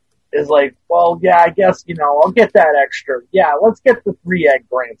ever. is like, well, yeah, I guess, I'll get that extra. Yeah, let's get the 3-egg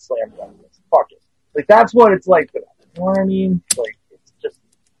Grand Slam done. Fuck it. Like, that's what it's like. You know what I mean? Like, it's just,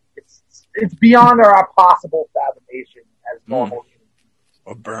 it's beyond our possible fathomation as normal humans.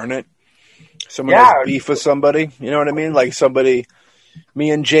 Or burn it. Someone has beef with somebody. You know what I mean? Like somebody,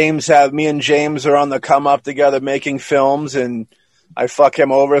 me and James are on the come up together making films, and I fuck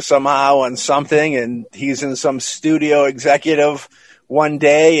him over somehow on something, and he's in some studio executive one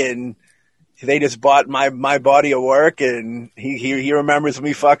day, and they just bought my body of work, and he remembers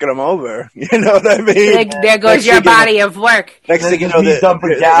me fucking him over. You know what I mean? There goes your body of work. Next thing you know, he's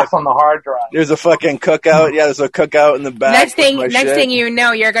dumping gas on the hard drive. There's a fucking cookout. Yeah, there's a cookout in the back. Next thing you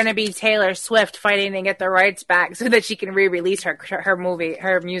know, you're going to be Taylor Swift fighting to get the rights back so that she can re-release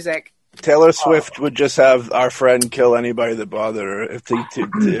her music. Taylor Swift would just have our friend kill anybody that bothered her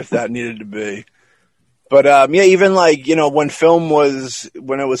if that needed to be. But even like when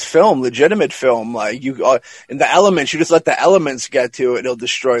it was film, legitimate film, like in the elements, you just let the elements get to it, it'll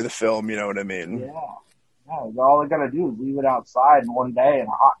destroy the film. You know what I mean? Yeah. All they gotta do is leave it outside one day in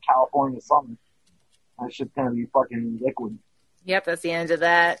a hot California summer. That shit's gonna be fucking liquid. Yep, that's the end of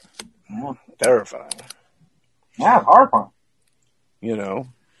that. Yeah. Terrifying. Yeah, it's horrifying.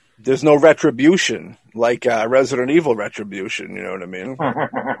 There's no retribution like Resident Evil retribution. You know what I mean?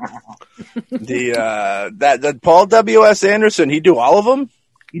 that Paul W.S. Anderson, he do all of them?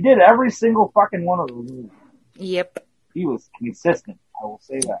 He did every single fucking one of those movies. Yep. He was consistent. I will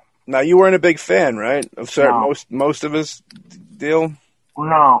say that. Now you weren't a big fan, right? Of most of his deal.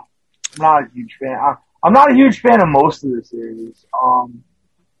 No, not a huge fan. I'm not a huge fan of most of the series.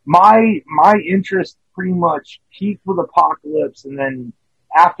 My interest pretty much peaked with Apocalypse, and then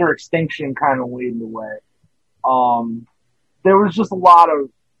after Extinction kind of waded away. There was just a lot of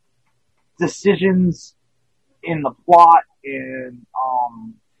decisions in the plot and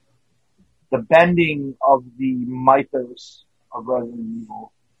the bending of the mythos of Resident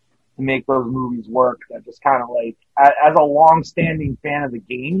Evil to make those movies work that just kind of like, as a long-standing fan of the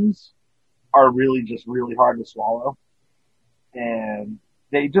games, are really just really hard to swallow. And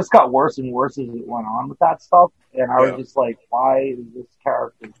they just got worse and worse as it went on with that stuff. And I was just like, why is this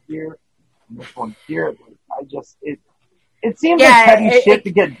character here and this one here? Like, it seems like petty shit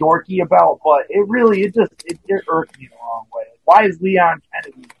to get dorky about, but it irked me the wrong way. Why is Leon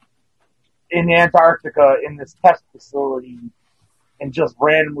Kennedy in Antarctica in this test facility and just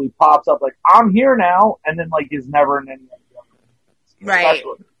randomly pops up like, I'm here now, and then like is never in any other film. Right.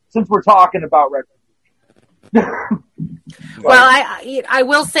 Since we're talking about Resident Well, I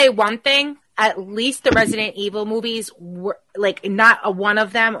will say one thing. At least the Resident Evil movies were like not one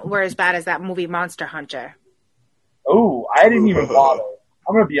of them were as bad as that movie Monster Hunter. Oh, I didn't even bother.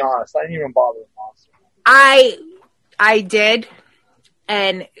 I'm gonna be honest. I didn't even bother with Monster Hunter. I did,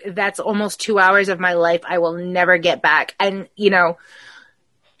 and that's almost 2 hours of my life I will never get back. And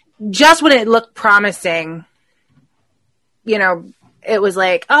just when it looked promising, it was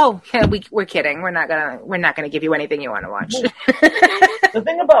like, oh, yeah, we're kidding. We're not gonna give you anything you want to watch. The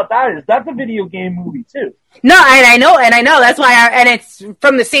thing about that is that's a video game movie too. No, and I know. That's why, and it's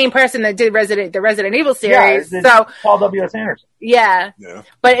from the same person that did the Resident Evil series. Yeah, so Paul W.S. Anderson. Yeah,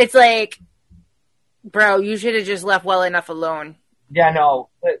 but it's like, bro, you should have just left well enough alone. Yeah, no.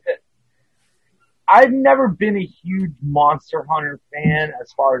 I've never been a huge Monster Hunter fan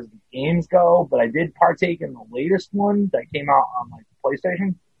as far as the games go, but I did partake in the latest one that came out on like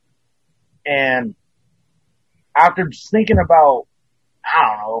PlayStation. And after just thinking about,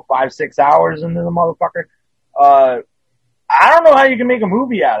 5-6 hours into the motherfucker, I don't know how you can make a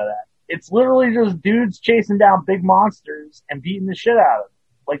movie out of that. It's literally just dudes chasing down big monsters and beating the shit out of them.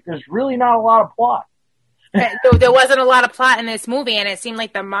 Like, there's really not a lot of plot. There wasn't a lot of plot in this movie, and it seemed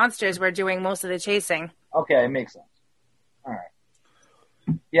like the monsters were doing most of the chasing. Okay, it makes sense. All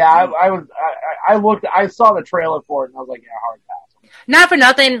right. Yeah, I saw the trailer for it, and I was like, yeah, hard pass. Not for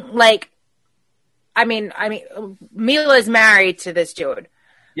nothing, like, I mean, Mila's married to this dude.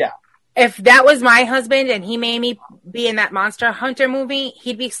 Yeah. If that was my husband and he made me be in that Monster Hunter movie,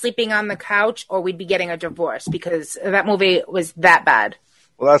 he'd be sleeping on the couch or we'd be getting a divorce because that movie was that bad.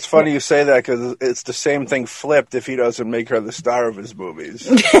 Well, that's funny you say that because it's the same thing flipped if he doesn't make her the star of his movies.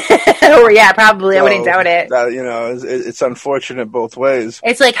 Oh, yeah, probably. I wouldn't doubt it. It's unfortunate both ways.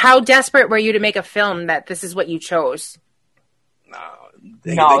 It's like, how desperate were you to make a film that this is what you chose?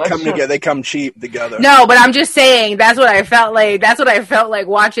 They come cheap together. No, but I'm just saying that's what I felt like. That's what I felt like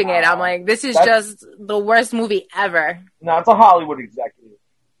watching it. I'm like, this is just the worst movie ever. No, it's a Hollywood executive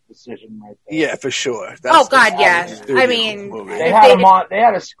decision right there. Yeah, for sure. Yeah. I mean, they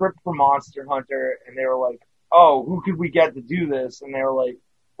had a script for Monster Hunter, and they were like, "Oh, who could we get to do this?" And they were like,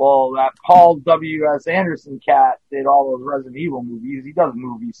 Well, that Paul W.S. Anderson cat did all those Resident Evil movies. He does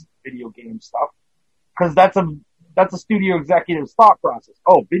movies, video game stuff. Because that's a studio executive's thought process.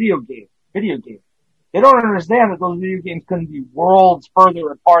 Oh, video game. They don't understand that those video games couldn't be worlds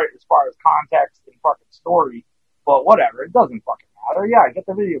further apart as far as context and fucking story. But whatever, it doesn't fucking matter. Yeah, get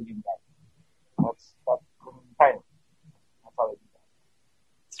the video game back. That's paying. That's how they do that.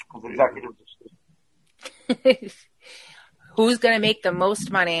 Because executives are Who's going to make the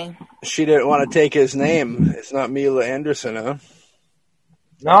most money? She didn't want to take his name. It's not Mila Anderson, huh?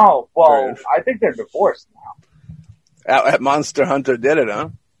 No, well, I think they're divorced now. At Monster Hunter did it, huh?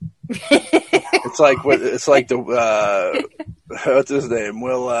 It's like the what's his name?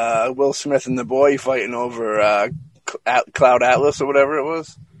 Will Smith and the boy fighting over Cloud Atlas or whatever it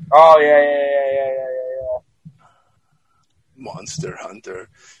was. Oh yeah. Monster Hunter.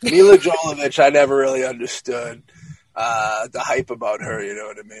 Mila Jovovich, I never really understood the hype about her. You know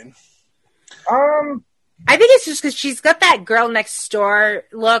what I mean? I think it's just because she's got that girl next door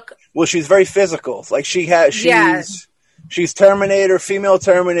look. Well, she's very physical. Like she's Terminator, female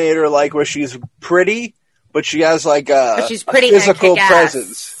Terminator, like where she's pretty, but she has like she's pretty a physical and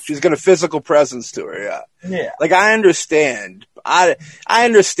presence. She's got a physical presence to her. Yeah. Yeah. Like I understand. I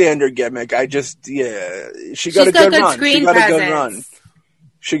understand her gimmick. She got a good run. She got a good run.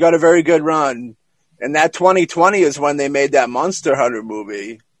 She got a very good run. And that 2020 is when they made that Monster Hunter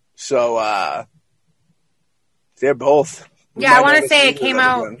movie. So they're both. Yeah, I want to say it came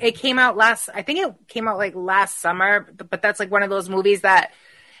out last. I think it came out like last summer, but that's like one of those movies that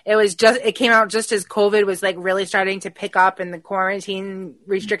it came out just as COVID was like really starting to pick up and the quarantine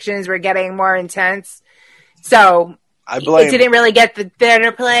restrictions were getting more intense. So it didn't really get the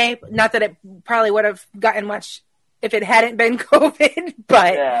theater play. Not that it probably would have gotten much if it hadn't been COVID,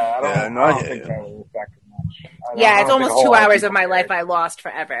 but I don't think that would affect much. It's almost 2 hours of my life I lost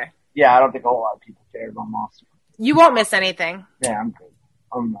forever. Yeah, I don't think a whole lot of people cared about Monster. You won't miss anything. Yeah, I'm good.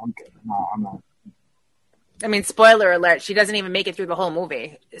 I'm good. No, I'm not. I mean, spoiler alert, she doesn't even make it through the whole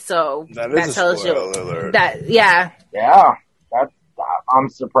movie. So that tells you alert. That, yeah. Yeah, I'm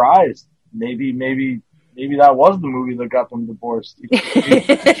surprised. Maybe that was the movie that got them divorced. She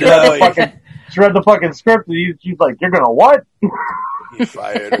read the fucking script and she's like, "You're gonna what?" He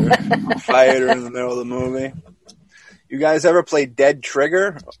fired her in the middle of the movie. You guys ever play Dead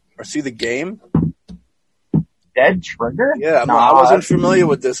Trigger or see the game? Dead Trigger? Yeah, I wasn't familiar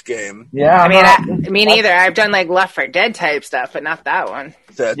with this game. Yeah, I mean, me neither. I've done like Left 4 Dead type stuff, but not that one.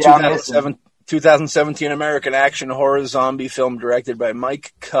 It's a 2017 American action horror zombie film directed by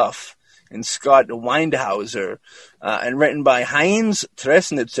Mike Cuff and Scott Windhauser, and written by Heinz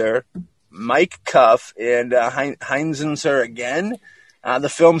Tresnitzer, Mike Cuff, and Heinzenser again. The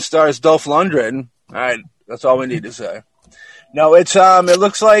film stars Dolph Lundgren. All right, that's all we need to say. No, it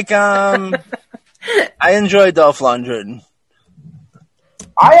looks like I enjoy Dolph Lundgren.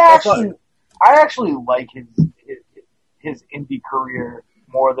 I actually like his indie career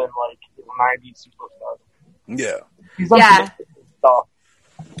more than like his 90s superstar. Yeah. He's done some stuff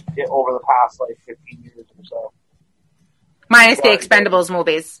over the past like 15 years or so. Minus the Expendables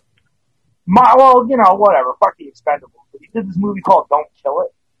movies. Well, whatever. Fuck the Expendables. But he did this movie called Don't Kill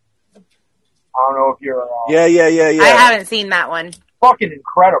It. I don't know if you're... Yeah. I haven't seen that one. Fucking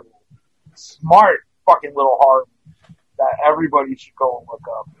incredible. Smart fucking little horror that everybody should go and look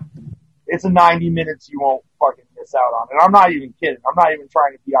up. It's a 90 minutes you won't fucking miss out on. And I'm not even kidding. I'm not even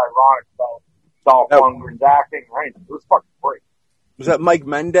trying to be ironic about Dolph Lundgren's acting or anything. It was fucking great. Was that Mike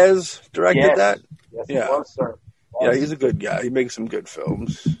Mendez directed that? Yes, it was, sir. Yeah, he's a good guy. He makes some good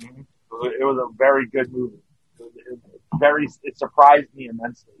films. Mm-hmm. It was a very good movie. It surprised me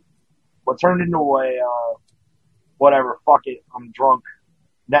immensely. What turned into a whatever, fuck it, I'm drunk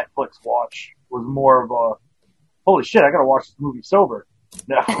Netflix watch was more of a holy shit, I gotta watch this movie sober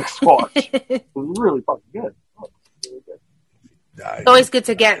Netflix watch. It was really fucking good. It's always good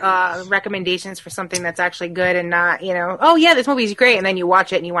to get recommendations for something that's actually good and not, oh yeah, this movie's great, and then you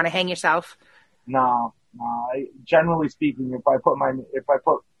watch it and you want to hang yourself. No. Generally speaking, if I put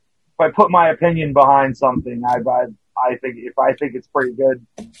my opinion behind something, I think if I think it's pretty good,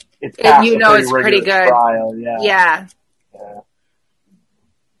 it's pretty good. Trial. Yeah.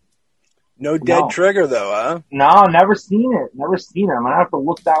 No Dead Trigger though, huh? No, never seen it. I'm gonna have to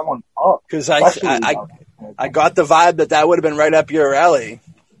look that one up. Because I got the vibe that would have been right up your alley,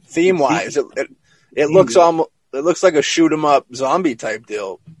 theme wise. It looks like a shoot 'em up zombie type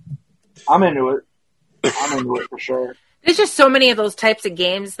deal. I'm into it for sure. There's just so many of those types of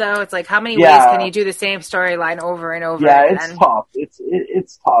games, though. It's like, how many ways can you do the same storyline over and over again? Yeah, it's tough.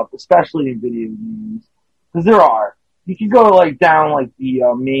 It's tough, especially in video games. Because there are. you can go like down like the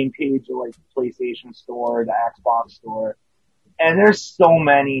main page of like the PlayStation Store, the Xbox Store, and there's so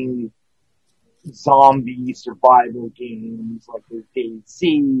many zombie survival games. Like there's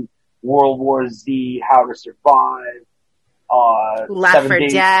DayZ, World War Z, How to Survive, Left 4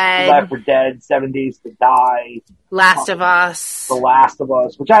 Dead, 7 Days to Die, Last of Us, The Last of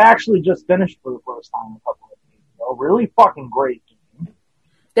Us, which I actually just finished for the first time a couple of days ago. Really fucking great game.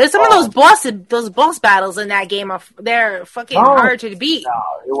 There's some of those boss battles in that game. They're fucking hard to beat. No,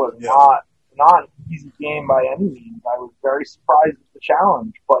 it was not an easy game by any means. I was very surprised at the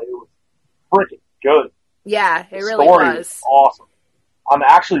challenge, but it was freaking good. Yeah, it really story was awesome. I'm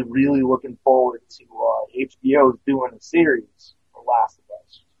actually really looking forward to HBO's doing a series for Last of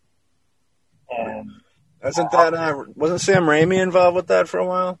Us. And wasn't Sam Raimi involved with that for a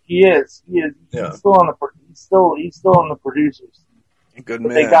while? He is. Yeah. He's still on the producers. Good but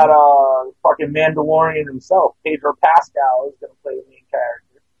man. They got fucking Mandalorian himself, Pedro Pascal, is going to play the main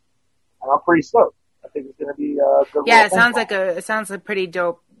character, and I'm pretty stoked. I think it's going to be a good. Yeah, it sounds like pretty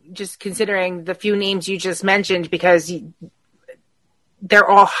dope. Just considering the few names you just mentioned, because they're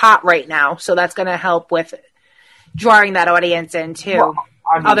all hot right now, so that's going to help with drawing that audience in too. Well,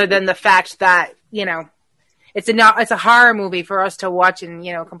 I mean, other than the fact that it's a horror movie for us to watch and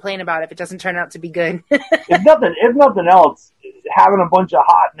complain about if it doesn't turn out to be good. if nothing else, having a bunch of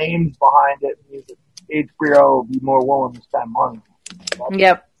hot names behind it means that HBO will be more willing to spend money.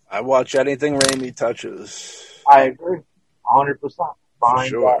 Yep. I watch anything Raimi touches. I agree, 100%. For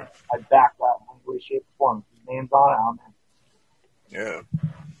sure. I back that in any way, shape, or form. His name's on it, I'm in. Yeah.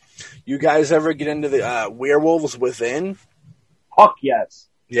 You guys ever get into the Werewolves Within? Fuck yes.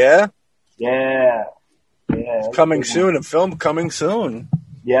 Yeah? Yeah. It's coming soon. A film coming soon.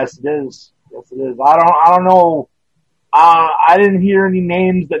 Yes, it is. I don't know. I didn't hear any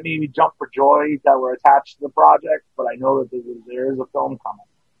names that made me jump for joy that were attached to the project, but I know that there is a film coming.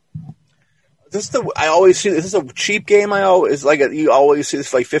 I always see this is a cheap game. You always see this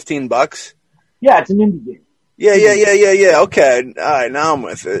for like $15. Yeah, it's an indie game. Yeah. Okay, all right. Now I'm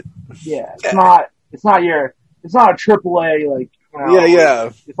with it. Yeah, it's not a AAA like. Yeah.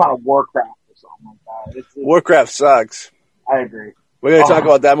 It's not a Warcraft or something like that. Warcraft sucks. I agree. We're gonna talk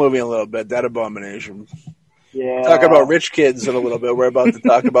about that movie in a little bit. That abomination. Yeah. Talk about rich kids in a little bit. We're about to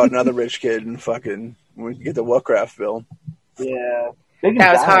talk about another rich kid and fucking when we get the Warcraft film. Yeah.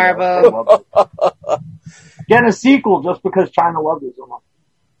 That was horrible. Getting a sequel just because China loved it so much.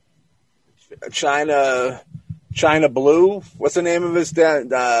 China Blue? What's the name of his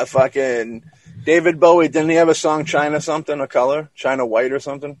fucking David Bowie? Didn't he have a song China something, a color? China White or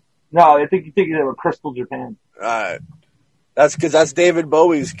something? No, I think you think of Crystal Japan. Alright. That's because that's David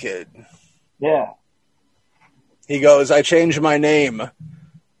Bowie's kid. Yeah. He goes, I changed my name.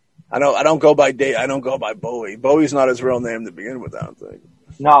 I don't go by I don't go by Bowie. Bowie's not his real name to begin with, I don't think.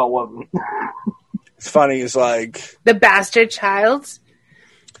 No, it wasn't. It's funny, he's like the bastard child.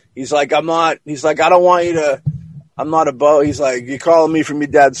 He's like, I don't want you to I'm not a Bowie. He's like, you're calling me from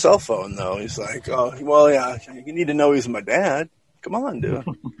your dad's cell phone though. He's like, oh well yeah, you need to know he's my dad. Come on, dude.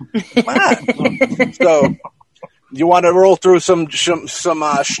 Come on. So you want to roll through some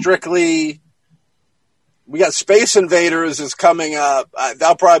strictly. We got Space Invaders is coming up.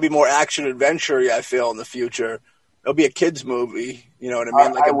 That'll probably be more action adventure. I feel in the future. It'll be a kids movie. You know what I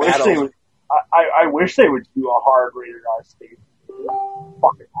mean? Like a battle. I wish they would do a hard rated R Space.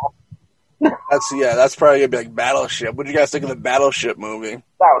 Fucking awesome. That's probably gonna be like Battleship. What do you guys think of the Battleship movie? That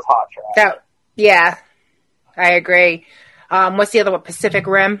was hot trash. Yeah, I agree. What's the other one? Pacific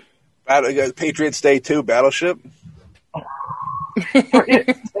Rim. Patriots Day 2, Battleship.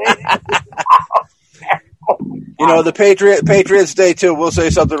 You know, the Patriots Day 2, we'll say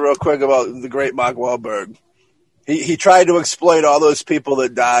something real quick about the great Mark Wahlberg. He tried to exploit all those people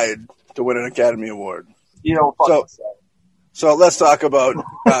that died to win an Academy Award. You know, so let's talk about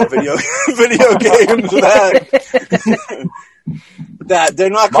video games. That they're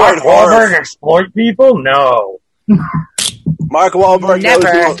not quite horror. Mark Wahlberg exploit people? No. Mark Wahlberg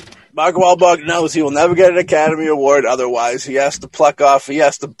knows he will never get an Academy Award. Otherwise, he has to pluck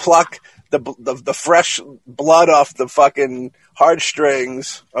the fresh blood off the fucking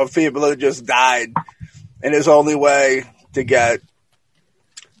heartstrings of people that just died, and his only way to get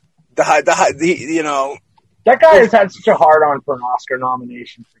that guy has had such a hard on for an Oscar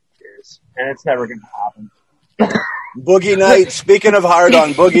nomination for years, and it's never going to happen. Boogie Nights. Speaking of hard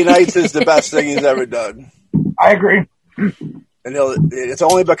on, Boogie Nights is the best thing he's ever done. I agree. And it's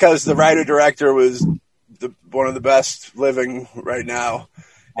only because the writer-director was one of the best living right now.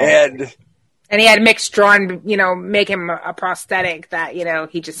 And And he had Mix drawn, make him a prosthetic that,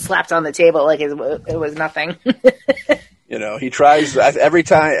 he just slapped on the table like it was nothing. He tries every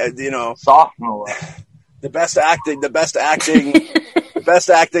time, Sophomore. the best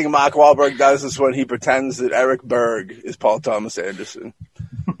acting Mark Wahlberg does is when he pretends that Eric Berg is Paul Thomas Anderson.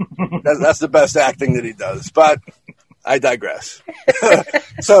 That's the best acting that he does, but I digress.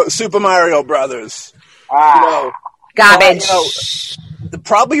 So Super Mario Brothers, garbage.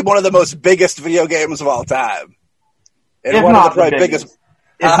 Probably one of the most biggest video games of all time. And If one not of the the biggest.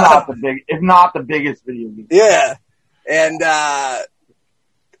 It's not the biggest video game. Yeah. And a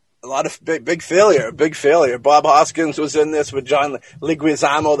lot of big failure. Bob Hoskins was in this with John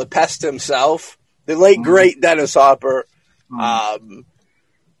Leguizamo, the pest himself. The late, great Dennis Hopper.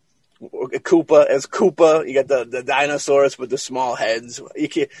 Koopa as Koopa. You got the dinosaurs with the small heads. You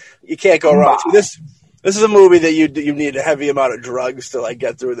can't go wrong. This is a movie that you need a heavy amount of drugs to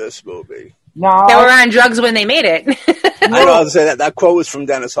get through this movie. No, They were on drugs when they made it. I know I was saying that quote was from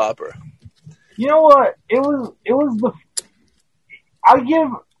Dennis Hopper. You know what? I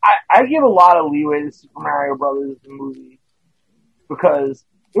give a lot of leeway to Super Mario Brothers the movie because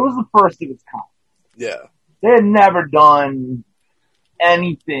it was the first of its kind. Yeah. They had never done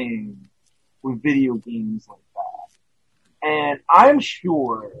anything with video games like that. And I'm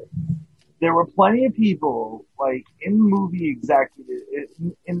sure there were plenty of people, in the movie executive,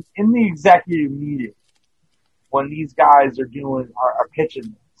 in the executive meeting, when these guys are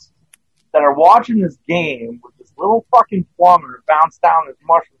pitching this, that are watching this game with this little fucking plumber bounce down this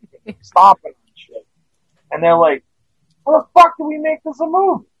mushroom and stomping on shit. And they're like, how the fuck do we make this a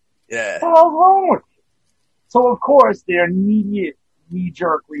movie? Yeah. What the hell's wrong with you? So, of course, their immediate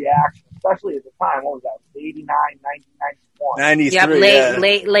knee-jerk reaction, especially at the time, what was that, 89, 1991? 93, Yep,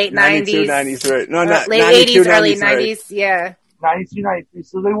 late 90s. 93. No, not late 92, 80s, early 93. 90s, yeah. 92, 93.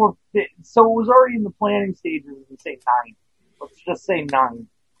 So it was already in the planning stages in, say, 9. Let's just say 9.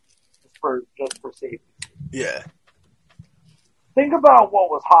 Just for safety. Yeah. Think about what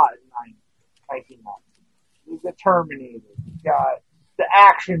was hot in 1990. You got Terminator. You got the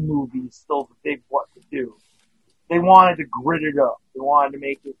action movies, still the big what to do. They wanted to grit it up. They wanted to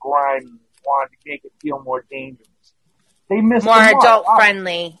make it grimy. They wanted to make it feel more dangerous. They missed More the mark. adult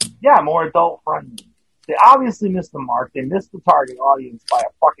friendly. Yeah, more adult friendly. They obviously missed the mark. They missed the target audience by a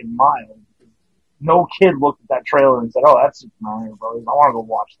fucking mile. No kid looked at that trailer and said, "Oh, that's Super Mario Brothers. I want to go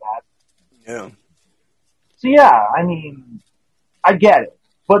watch that." Yeah. So yeah, I mean, I get it,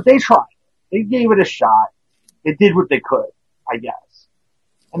 but they tried. They gave it a shot. They did what they could, I guess,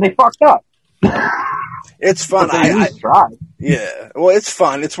 and they fucked up. It's fun. But they at least tried. Yeah. Well, it's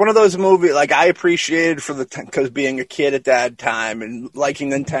fun. It's one of those movies, I appreciated because being a kid at that time and liking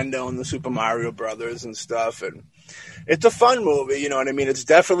Nintendo and the Super Mario Brothers and stuff. And it's a fun movie, you know what I mean? It's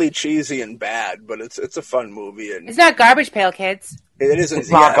definitely cheesy and bad, but it's a fun movie. And It's not Garbage Pail Kids. it isn't. It's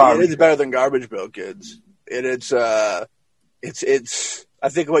not Garbage It is better than Garbage Pail Kids. It's I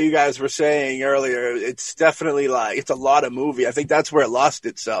think what you guys were saying earlier, it's definitely it's a lot of movie. I think that's where it lost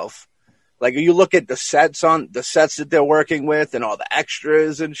itself. You look at the sets that they're working with and all the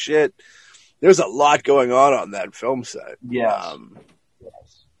extras and shit. There's a lot going on that film set. Yes.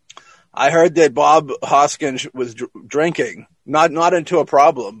 Yes. I heard that Bob Hoskins was drinking, not into a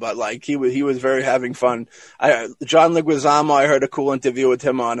problem, but he was very having fun. John Leguizamo, I heard a cool interview with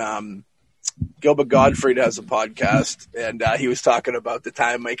him on Gilbert Gottfried has a podcast, and he was talking about the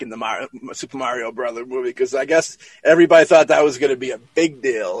time making the Super Mario Brother movie, because I guess everybody thought that was going to be a big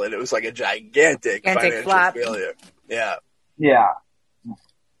deal, and it was a gigantic financial flop. failure. Yeah. Yeah.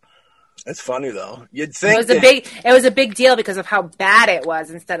 It's funny though. You'd think It was a big deal because of how bad it was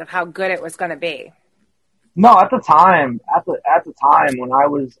instead of how good it was going to be. No, at the time when I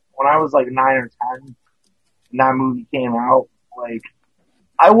was 9 or 10, and that movie came out,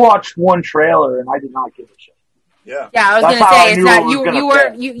 I watched one trailer and I did not give a shit. Yeah. Yeah, I was That's going to how I say, it's knew not, it was you gonna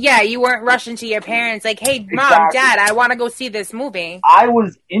weren't, fit. you weren't rushing to your parents like, hey, mom, Exactly. dad, I want to go see this movie. I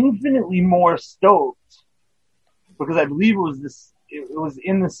was infinitely more stoked because I believe it was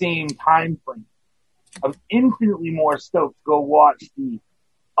in the same time frame. I was infinitely more stoked to go watch the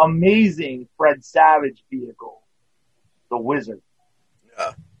amazing Fred Savage vehicle, The Wizard.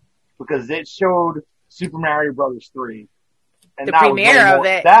 Yeah. Because it showed Super Mario Brothers 3. And The premiere of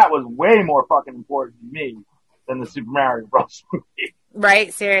it. That was way more fucking important to me than the Super Mario Bros. movie.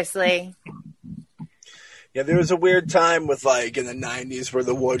 Right? Seriously. Yeah, there was a weird time with in the 90s where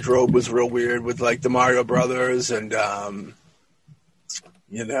the wardrobe was real weird with the Mario Brothers and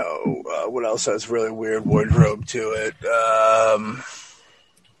what else has really weird wardrobe to it?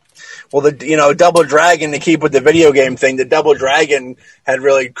 Well, Double Dragon, to keep with the video game thing, the Double Dragon had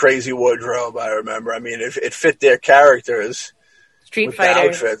really crazy wardrobe, I remember. I mean, it fit their characters. Street with Fighter. The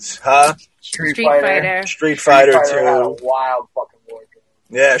outfits. Huh? Street Street Fighter. Fighter. Street Fighter had 2. a wild fucking wardrobe.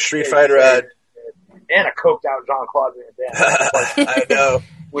 Yeah, Street Fighter had. And a coked out Jean-Claude Van Damme. I know.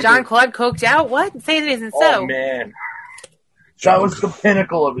 Jean-Claude coked out? What? Say it isn't Oh, so. man. That was the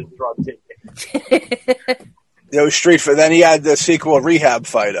pinnacle of his drug taking. Street Fighter. Then he had the sequel, Rehab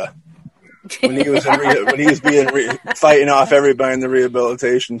Fighter. When he was fighting off everybody in the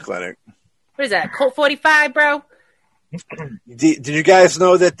rehabilitation clinic. What is that? Colt 45, bro? Did you guys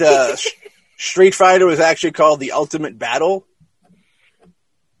know that Street Fighter was actually called the Ultimate Battle?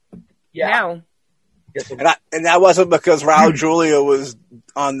 Yeah. No. And that wasn't because Raul Julia was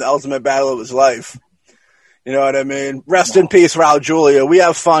on the Ultimate Battle of his life. You know what I mean? Rest in peace, Raul Julia. We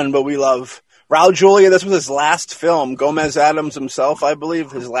have fun, but we love Raul Julia. This was his last film. Gomez Adams himself, I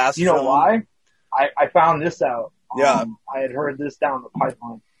believe, his last film. You know why? I found this out. Yeah. I had heard this down the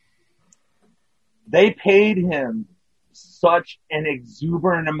pipeline. They paid him such an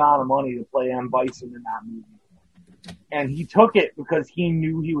exuberant amount of money to play M. Bison in that movie. And he took it because he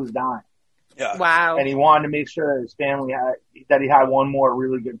knew he was dying. Yeah. Wow. And he wanted to make sure that his family that he had one more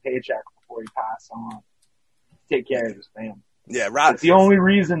really good paycheck before he passed on. Take care of his family. Yeah, It's the only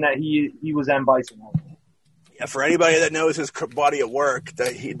reason that he was M. Bison. Yeah, for anybody that knows his body of work,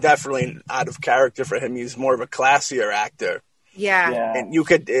 that he definitely out of character for him. He's more of a classier actor. Yeah. And you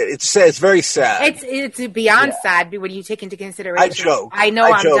could, it's very sad. It's beyond sad when you take into consideration. I joke. I know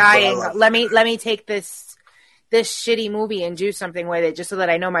I I'm joke, dying. but Let me take this shitty movie and do something with it, just so that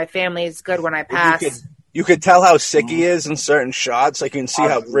I know my family is good when I pass. You could tell how sick he is in certain shots. Like you can see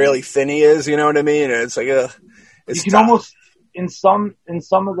how really thin he is. You know what I mean? And it's like it's you can almost in some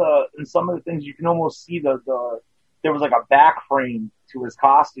of the things you can almost see the there was like a back frame to his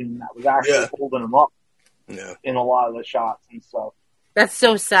costume that was actually holding him up. Yeah. In a lot of the shots and stuff. That's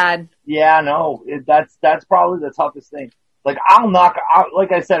so sad. Yeah, no, that's probably the toughest thing. Like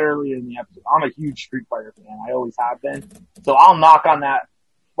like I said earlier in the episode, I'm a huge Street Fighter fan. I always have been. So I'll knock on that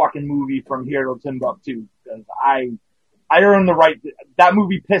fucking movie from here to Timbuktu because I earned the right. That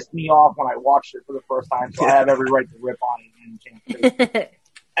movie pissed me off when I watched it for the first time, so I have every right to rip on it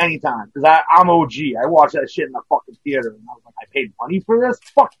anytime. Because I'm OG. I watched that shit in the fucking theater, and I was like, I paid money for this.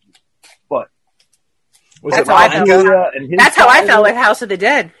 Fuck you. But that's how I felt with House of the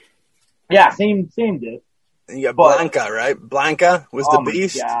Dead. Yeah, same did. Yeah, Blanca, right? Blanca was the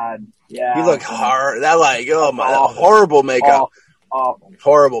beast. God. Yeah, he looked hard. That horrible makeup. Awful.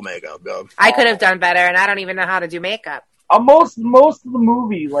 Horrible makeup, though. I could have done better, and I don't even know how to do makeup. Most of the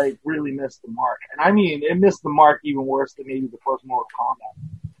movie really missed the mark, and I mean it missed the mark even worse than maybe the first Mortal Kombat.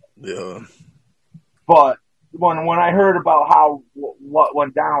 Yeah. But when I heard about what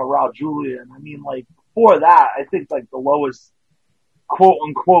went down with Raul Julia, and I mean before that, I think the lowest quote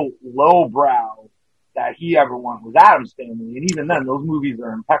unquote lowbrow that he ever went was Addams Family, and even then those movies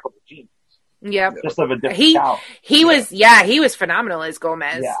are impeccable genius. Yep. Just of a different style. He was phenomenal as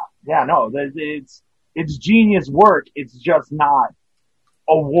Gomez. Yeah, no, it's genius work. It's just not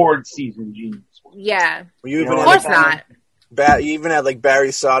award season genius work. Yeah. Of course not. You even had Barry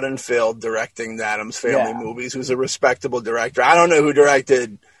Sonnenfeld directing the Addams Family movies, who's a respectable director. I don't know who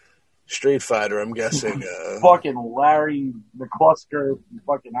directed Street Fighter, I'm guessing. Fucking Larry McClusker from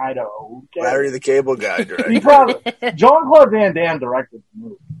fucking Idaho. Larry the Cable Guy directed. Jean-Claude Van Damme directed the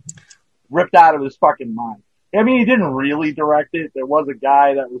movie. Ripped out of his fucking mind. I mean, he didn't really direct it. There was a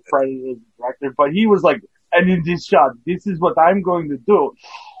guy that was credited as the director, but he was like, and in this shot, this is what I'm going to do.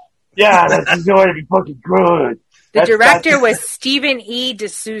 Yeah, this is going to be fucking good. The director was Stephen E.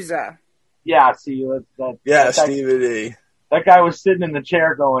 D'Souza. Yeah, see, Stephen E. That guy was sitting in the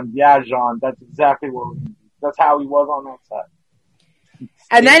chair going, yeah, Jean, that's exactly what we're going to do. That's how he was on that set.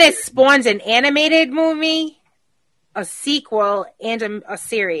 And then it spawns an animated movie, a sequel, and a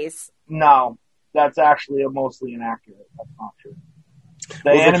series. No, that's actually mostly inaccurate. That's not true.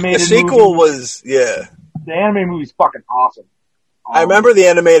 The sequel was, The animated movie's fucking awesome. I remember the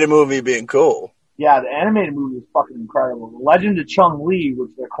animated movie being cool. Yeah, the animated movie is fucking incredible. The Legend of Chun-Li,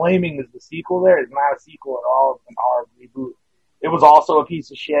 which they're claiming is the sequel is not a sequel at all. It's an hard reboot. It was also a piece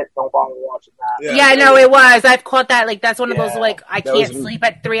of shit. Don't bother watching that. Yeah, no, it was. I've caught that. That's one of those, I can't sleep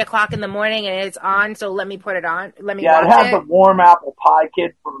at 3 o'clock in the morning and it's on, so let me put it on. Let me watch it. Yeah, it had the warm apple pie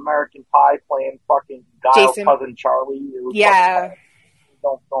kid from American Pie playing fucking Dial Cousin Charlie.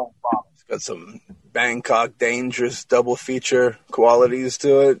 Don't bother. It's got some Bangkok Dangerous double feature qualities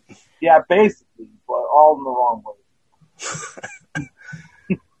to it. Yeah, basically, but all in the wrong way.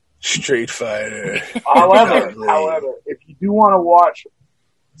 Street Fighter. However, if you do want to watch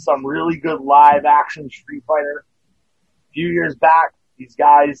some really good live action Street Fighter. A few years back, these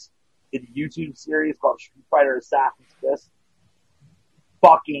guys did a YouTube series called Street Fighter Assassin's Fist.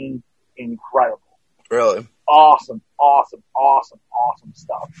 Fucking incredible. Really? Awesome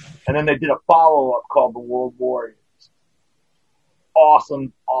stuff. And then they did a follow-up called The World Warriors.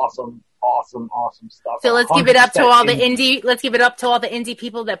 Awesome stuff. So let's give it up to all the indie. Let's give it up to all the indie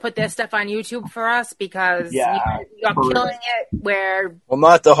people that put their stuff on YouTube for us, because you're killing it. Where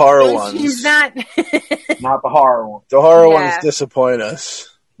not the horror ones. Not the horror ones. The horror ones disappoint us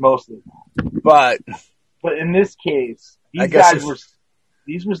mostly. But in this case, these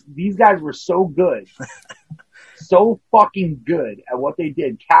guys were so good, so fucking good at what they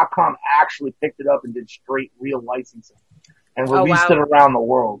did. Capcom actually picked it up and did straight real licensing and released it around the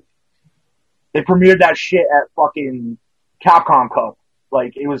world. They premiered that shit at fucking Capcom Cup.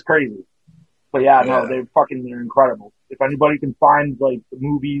 Like, it was crazy. But no, they're incredible. If anybody can find, like, the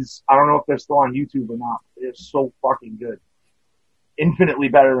movies, I don't know if they're still on YouTube or not. They're so fucking good. Infinitely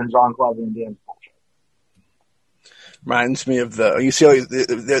better than Jean-Claude Van Damme's bullshit. Reminds me of you see,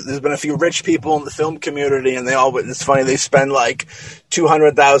 there's been a few rich people in the film community, and it's funny, they spend like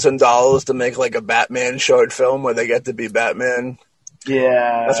 $200,000 to make like a Batman short film where they get to be Batman.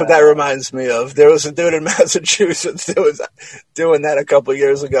 Yeah. That's what that reminds me of. There was a dude in Massachusetts that was doing that a couple of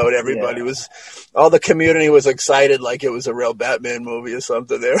years ago, and everybody all the community was excited like it was a real Batman movie or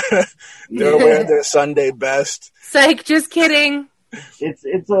something. They were wearing their Sunday best. Psych, just kidding. It's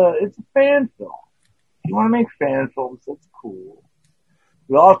a fan film. If you want to make fan films, it's cool.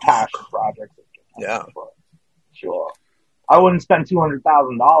 We all have passion projects. Yeah. Sure. I wouldn't spend $200,000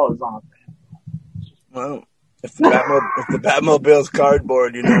 on a fan film. Well, if the Batmobile's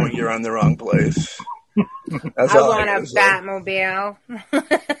cardboard, you know you're on the wrong place. That's I want a Batmobile.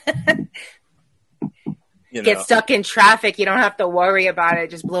 Get stuck in traffic. You don't have to worry about it.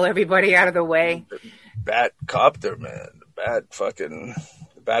 Just blow everybody out of the way. Bat copter, man. The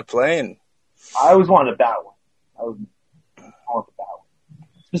bat plane. I always wanted a bat one. I want the bat one.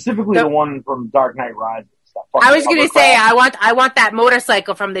 Specifically the one from Dark Knight Rises. I was going to say, I want that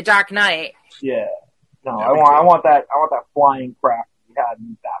motorcycle from The Dark Knight. Yeah. No, I want that flying craft we had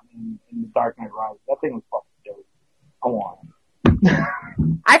in Batman in The Dark Knight Rises. That thing was fucking dope. I want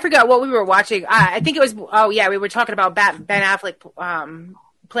it. I forgot what we were watching. I think it was, we were talking about Ben Affleck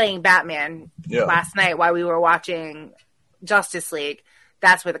playing Batman last night while we were watching Justice League.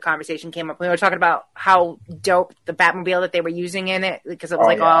 That's where the conversation came up. We were talking about how dope the Batmobile that they were using in it, because it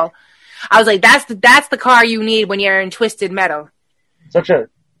was I was like, that's the car you need when you're in Twisted Metal. Such a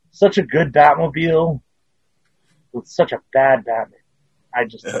good Batmobile with such a bad Batman. I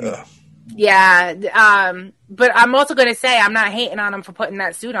just but I'm also going to say I'm not hating on him for putting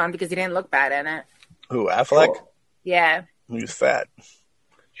that suit on because he didn't look bad in it. Who, Affleck? Sure. Yeah. He's fat.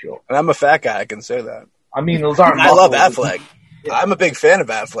 Sure. And I'm a fat guy, I can say that. I mean, those aren't. I love Affleck. Yeah. I'm a big fan of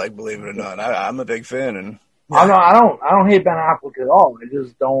Affleck, believe it or not. I'm a big fan, and I don't hate Ben Affleck at all. I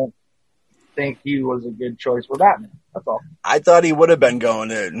just don't think he was a good choice for Batman. That's all. I thought he would have been going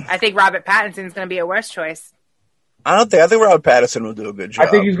in. I think Robert Pattinson's going to be a worse choice. I think Robert Pattinson will do a good job.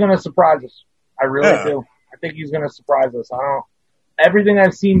 I think he's going to surprise us. I really do. I think he's going to surprise us. Everything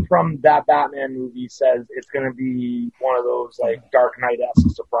I've seen from that Batman movie says it's going to be one of those like Dark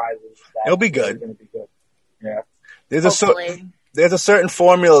Knight-esque surprises. It'll be good. Going to be good. Yeah. There's a certain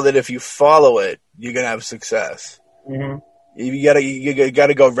formula that if you follow it, you're going to have success. Mm-hmm. You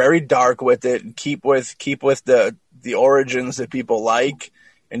gotta go very dark with it and keep with the origins that people like,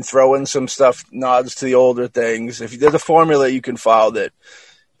 and throw in some stuff, nods to the older things. If there's a formula you can follow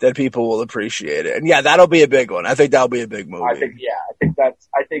that people will appreciate it. And that'll be a big one. I think that'll be a big movie. I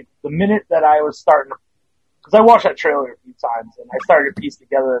think the minute that I was starting to, because I watched that trailer a few times and I started to piece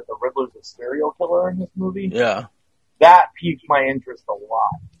together that the Riddler's a serial killer in this movie. Yeah. That piqued my interest a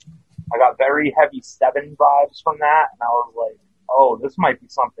lot. I got very heavy Seven vibes from that, and I was like, oh, this might be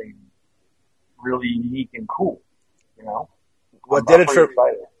something really unique and cool, you know? What did it for...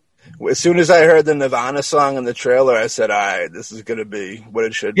 As soon as I heard the Nirvana song in the trailer, I said, all right, this is going to be what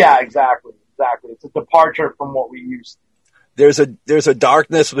it should be. Yeah, exactly. It's a departure from what we used to. There's a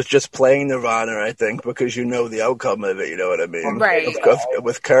darkness with just playing Nirvana, I think, because you know the outcome of it, you know what I mean? Right.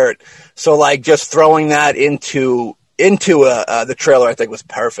 With Kurt. So, like, just throwing that into the trailer, I think, was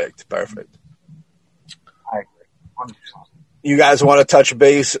perfect. I agree. 100%. You guys want to touch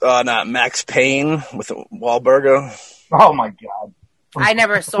base on Max Payne with Wahlberg? Oh, my God. I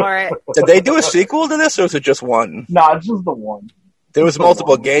never saw it. Did they do a sequel to this, or was it just one? No, it's just the one. There was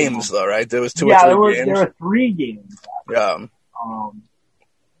multiple games, though, right? There was two or three games. There were 3 games. Yeah.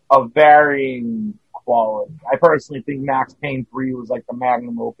 Of varying quality. I personally think Max Payne 3 was like the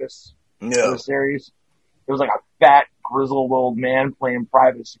magnum opus of the series. It was like a fat, grizzled old man playing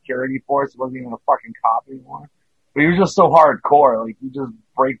private security force. It wasn't even a fucking cop anymore. But he was just so hardcore. Like, he just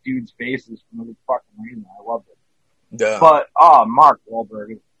break dudes' faces for no fucking reason. I loved it. Yeah. But, Mark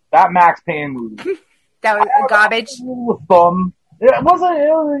Wahlberg. That Max Payne movie. That was garbage. It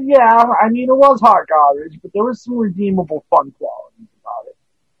wasn't, yeah, I mean, it was hot garbage, but there was some redeemable fun qualities about it.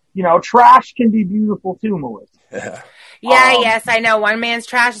 You know, trash can be beautiful too, Melissa. Yeah. Yes, I know. One man's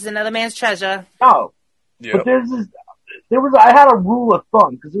trash is another man's treasure. No. Yep. But I had a rule of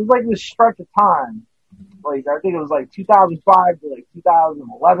thumb, because it was like this stretch of time, like, I think it was like 2005 to like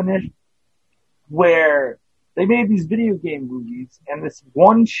 2011-ish, where they made these video game movies, and this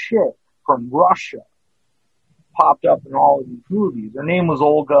one chick from Russia popped up in all of these movies. Her name was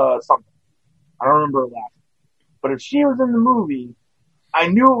Olga something. I don't remember her last name. But if she was in the movie, I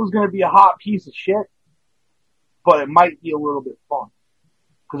knew it was going to be a hot piece of shit, but it might be a little bit fun.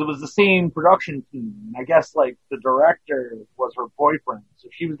 Because it was the same production team. And I guess, like, the director was her boyfriend. So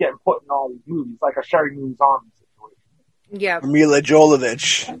she was getting put in all these movies, like a Sherry Moon Zombie situation. Yeah. Mila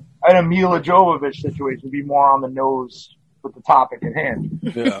Jovovich. And a Mila Jovovich situation would be more on the nose with the topic at hand.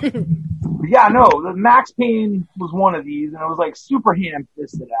 Yeah. But yeah, no, the Max Payne was one of these, and it was like super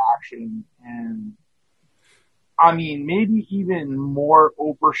ham-fisted action, and I mean, maybe even more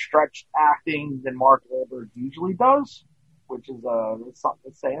overstretched acting than Mark Wahlberg usually does, which is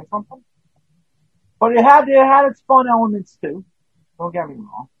it's saying something. But it had its fun elements too. Don't get me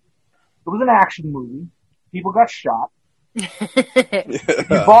wrong. It was an action movie. People got shot. If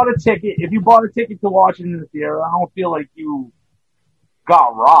you bought a ticket to watch it in the theater, I don't feel like you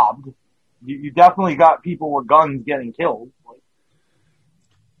got robbed. You definitely got people with guns getting killed.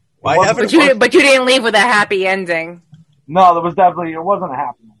 But you didn't leave with a happy ending. No, it wasn't a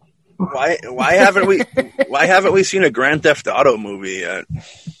happy ending. Why haven't we seen a Grand Theft Auto movie yet?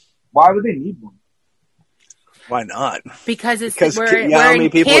 Why would they need one? Why not? Because how many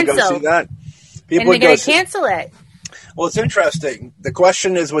people canceled. go see that? And they're going to cancel it. Well, it's interesting. The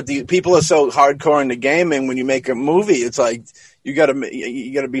question is, with the people are so hardcore into gaming, when you make a movie, it's like you got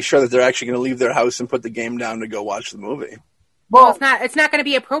to be sure that they're actually going to leave their house and put the game down to go watch the movie. Well, it's not going to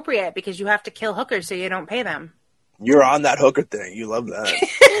be appropriate because you have to kill hookers so you don't pay them. You're on that hooker thing. You love that.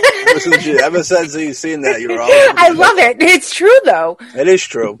 ever since you've seen that, you're all. I love it. It's true, though. It is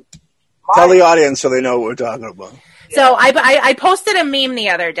true. Tell the audience so they know what we're talking about. So I posted a meme the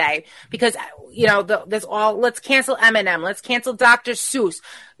other day because, you know, let's cancel Eminem, let's cancel Dr. Seuss.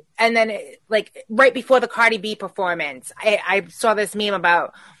 And then, like, right before the Cardi B performance, I saw this meme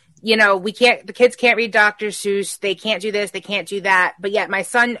about, you know, the kids can't read Dr. Seuss, they can't do this, they can't do that, but yet my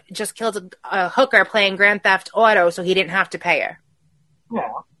son just killed a hooker playing Grand Theft Auto, so he didn't have to pay her. Yeah.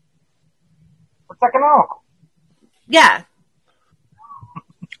 It's economical. Yeah.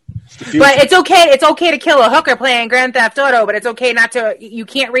 But it's okay to kill a hooker playing Grand Theft Auto, but it's okay you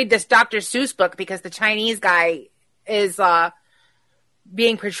can't read this Dr. Seuss book because the Chinese guy is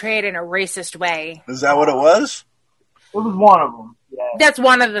being portrayed in a racist way. Is that what it was? It was one of them. Yeah. That's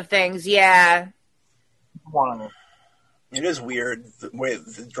one of the things, yeah. One of them. It is weird the way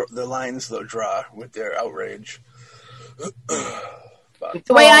the lines they'll draw with their outrage.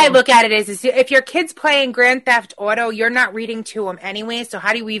 The way I look at it is if your kid's playing Grand Theft Auto, you're not reading to them anyway, so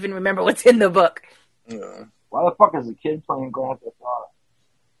how do you even remember what's in the book? Yeah. Why the fuck is a kid playing Grand Theft Auto?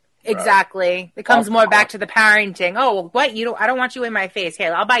 Exactly. It comes more back to the parenting. Oh, what? I don't want you in my face.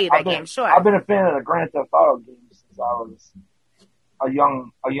 Here, I'll buy you that game. Sure. I've been a fan of the Grand Theft Auto games since I was a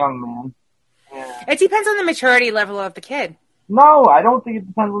young man. And it depends on the maturity level of the kid. No, I don't think it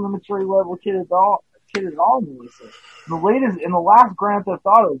depends on the maturity level of the kid at all. Melissa. In the last Grand Theft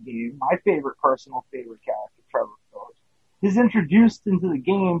Auto game, my personal favorite character, Trevor Phillips, is introduced into the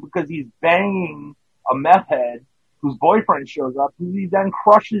game because he's banging a meth head whose boyfriend shows up, who he then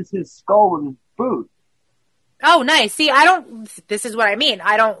crushes his skull with his boot. Oh, nice. See, this is what I mean.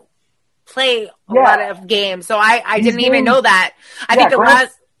 I don't play a lot of games, so I didn't even know that. I think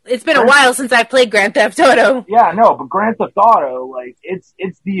it's been a while since I've played Grand Theft Auto. Yeah, no, but Grand Theft Auto, like, it's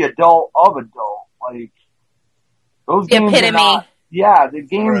the adult of adult. Like, those the games epitome.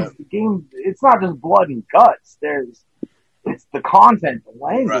 The game, it's not just blood and guts. It's the content, the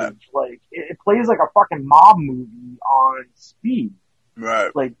language. Right. Like, it plays like a fucking mob movie on speed. Right.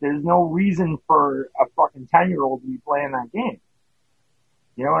 Like, there's no reason for a fucking 10-year-old to be playing that game.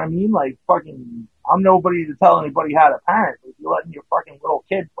 You know what I mean? Like, fucking, I'm nobody to tell anybody how to parent. If you're letting your fucking little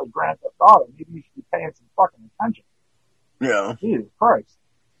kid play Grand Theft Auto, maybe you should be paying some fucking attention. Yeah. Jesus Christ.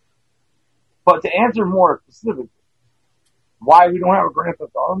 But to answer more specifically, why we don't have a Grand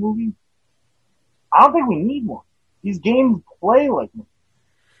Theft Auto movie? I don't think we need one. These games play like one.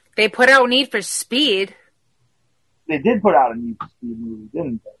 They put out Need for Speed. They did put out a Need for Speed movie,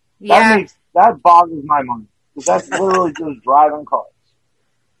 didn't they? Yeah. That boggles my mind. Because that's literally just driving cars.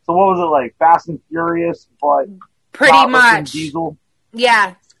 So what was it like? Fast and Furious, but Pretty not with Vin much. Diesel?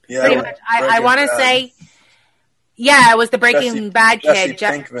 Yeah. Yeah, Pretty much. I want to say, yeah, it was the Breaking Bad kid.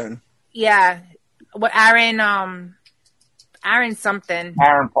 Jesse Pinkman. Yeah. What, Aaron something.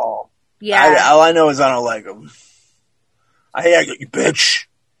 Aaron Paul. Yeah. All I know is I don't like him. I hate you, bitch.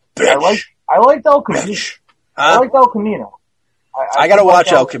 I liked El Camino. Bitch. I Huh? liked El Camino. I gotta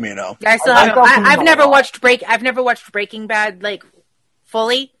watch El Camino. I still I haven't. like El Camino I've never a lot. watched Breaking Bad like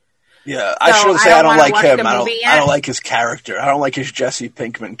fully. Yeah, I So, shouldn't I say don't I don't wanna like watch him. the I movie don't. yet. I don't like his character. I don't like his Jesse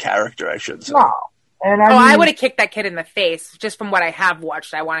Pinkman character. I should say. No. And I would have kicked that kid in the face just from what I have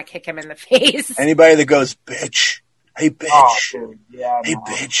watched. I want to kick him in the face. Anybody that goes, bitch, hey bitch, Oh, dude. Yeah, hey no.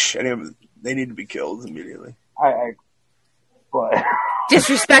 bitch, they need to be killed immediately. But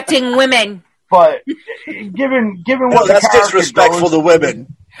Disrespecting women. given No, what the that's character disrespectful goes to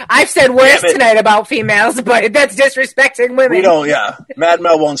women. I've said worse Damn it. tonight about females, but that's disrespecting women. We don't. Yeah, Mad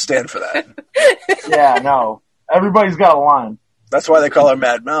Mel won't stand for that. Yeah, no. Everybody's got a line. That's why they call her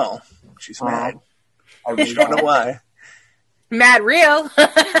Mad Mel. She's mad. I You really don't know why. Mad real.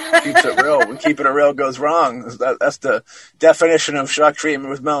 Keeps it real. When keeping it real goes wrong. That's the definition of shock treatment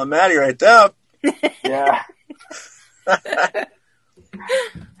with Mel and Maddie right there. Yeah.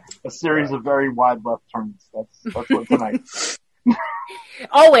 A series of very wide left turns. That's what tonight.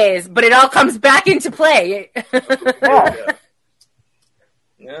 Always, but it all comes back into play. Yeah.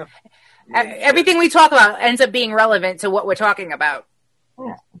 Yeah. Everything we talk about ends up being relevant to what we're talking about.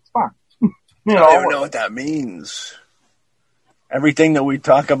 Yeah, it's fine. I don't even know what that means. Everything that we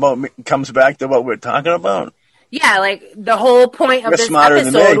talk about comes back to what we're talking about. Yeah, like the whole point of You're this smarter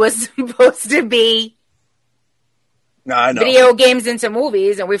than episode me. was supposed to be No, I know. video games into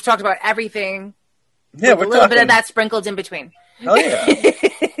movies, and we've talked about everything. Yeah, with we're a little bit talking. of that sprinkled in between. Oh yeah.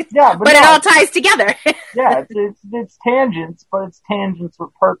 Yeah, But it all ties together. yeah, it's tangents, but it's tangents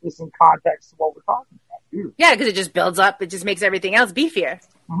with purpose and context to what we're talking about. Dude. Yeah, because it just builds up. It just makes everything else beefier.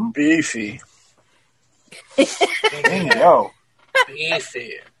 Beefy. There you go.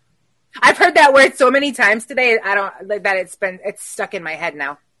 Beefy. I've heard that word so many times today. I don't like that. It's stuck in my head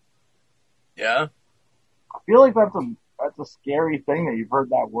now. Yeah. I feel like that's a scary thing that you've heard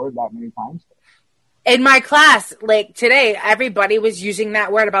that word that many times. In my class, like today, everybody was using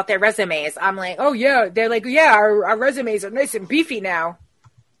that word about their resumes. I'm like, oh yeah. They're like, yeah, our resumes are nice and beefy now.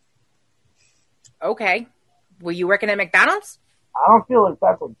 Okay. Were you working at McDonald's? I don't feel like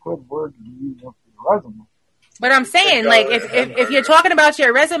that's a good word to use for your resume. But I'm saying, like, if you're talking about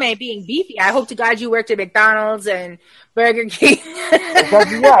your resume being beefy, I hope to God you worked at McDonald's and Burger King.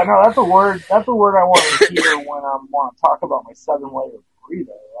 That's a word. That's a word I want to hear when I want to talk about my 7-layer burrito.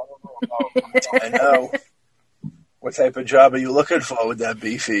 I don't know I know. What type of job are you looking for with that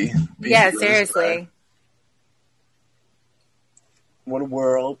beefy Yeah, resume? seriously. What a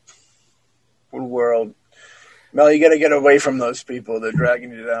world. What a world. Mel, you got to get away from those people. They're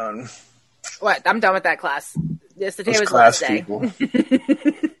dragging you down. What? I'm done with that class. This today Those was the last class day. people.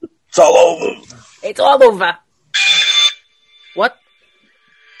 It's all over. It's all over. What?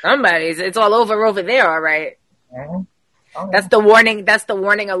 It's all over there, all right. Mhm. Oh, That's the warning. That's the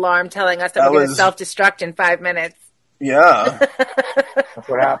warning alarm telling us that That we're going to was- self-destruct in 5 minutes. Yeah. That's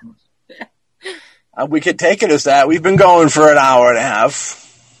what happens. We could take it as that. We've been going for an hour and a half.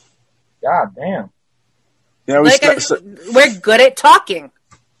 God damn. You know, We're good at talking.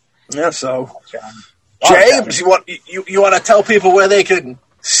 yeah, so John. James, you want to tell people where they can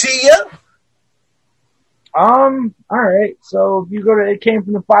see you? All right. So if you go to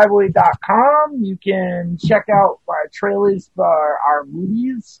itcamefromthe508.com, you can check out our trailers for our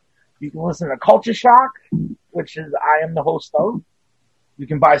movies. You can listen to Culture Shock, which is I am the host of. You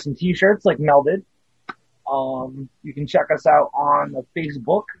can buy some t-shirts like Mel did. You can check us out on the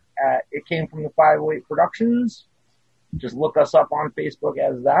Facebook at It Came From the 508 Productions. Just look us up on Facebook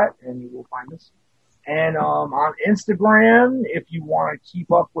as that, and you will find us. And on Instagram, if you want to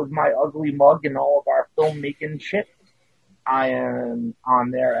keep up with my ugly mug and all of our filmmaking shit, I am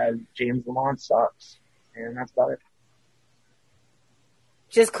on there as James Lamont Sucks. And that's about it.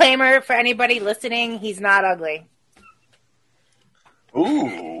 Disclaimer for anybody listening, he's not ugly.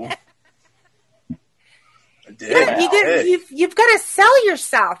 Ooh. I did. You've got to sell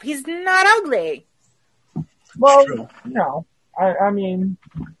yourself. He's not ugly. Well, True. no. I mean,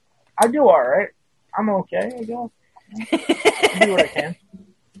 I do all right. I'm okay, I guess. I do what I can.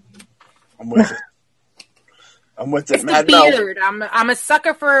 I'm with it. I'm with it. It's the Mad Mel. beard. I'm a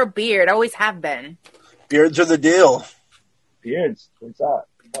sucker for a beard. Always have been. Beards are the deal. Beards. What's that?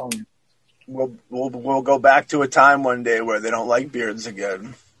 I'm telling you. We'll go back to a time one day where they don't like beards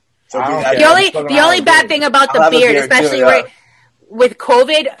again. So The only bad thing about the beard, especially too, with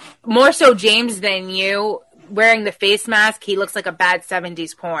COVID, more so James than you, wearing the face mask, he looks like a bad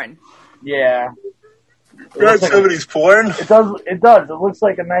 70s porn. Yeah. Bad 70s porn? It does. It looks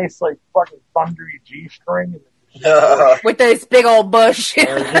like a nice, like, fucking thundery G-string. With this big old bush.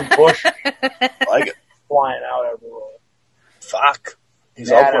 Bush. Like it. Flying out everywhere. Fuck.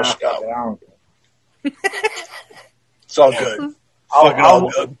 He's all bushed out. It's all good.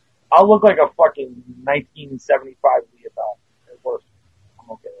 I'll look like a fucking 1975 Leotard.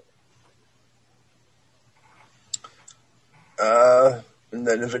 I'm okay with it. And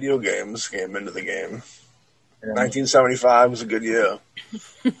then the video games came into the game. 1975 was a good year.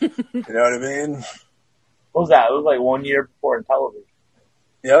 You know what I mean? What was that? It was like 1 year before Intellivision.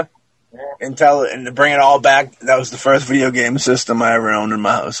 Yeah. And to bring it all back, that was the first video game system I ever owned in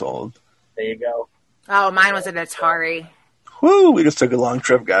my household. There you go. Oh, mine was an Atari. Woo! We just took a long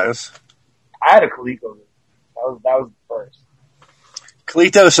trip, guys. I had a Coleco. That was the first.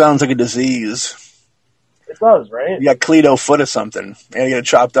 Cleto sounds like a disease. It does, right? You got Cleto foot or something. I gotta get it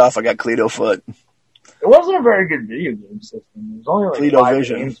chopped off. I got Cleto foot. It wasn't a very good video game system. It was only like Cleto 5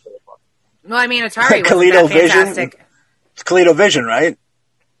 Vision. games for the fucking. Well, I mean, Atari was Cleto fantastic. Vision. It's Cleto Vision, right?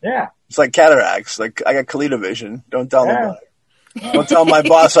 Yeah. It's like cataracts. Like, I got Cleto Vision. Don't tell Yeah. me. Don't tell my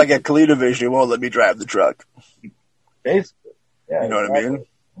boss I got Cleto Vision. He won't let me drive the truck. Basically. Yeah. You know what I mean?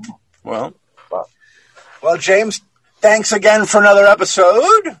 Well. Fuck. Well, James, thanks again for another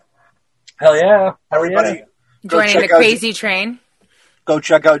episode. Hell yeah. Everybody, Joining the crazy train. Go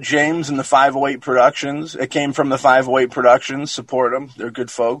check out James and the 508 Productions. It came from the 508 Productions. Support them. They're good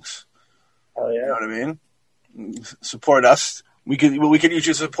folks. Hell yeah. You know what I mean? Support us. We could use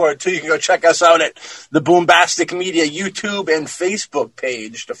your support too. You can go check us out at the Boombastic Media YouTube and Facebook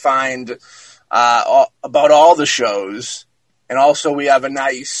page to find about all the shows. And also we have a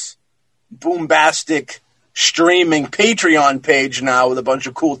nice Boombastic streaming Patreon page now with a bunch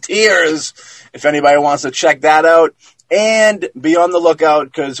of cool tiers if anybody wants to check that out. And be on the lookout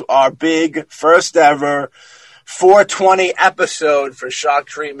because our big first ever 420 episode for Shock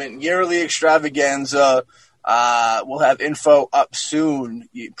Treatment yearly extravaganza. We'll have info up soon.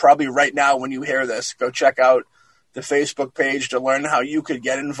 Probably right now when you hear this, go check out the Facebook page to learn how you could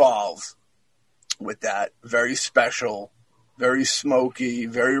get involved with that very special, very smoky,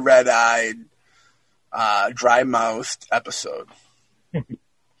 very red-eyed, dry-mouthed episode.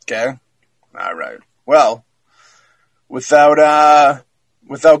 Okay? All right. Well, without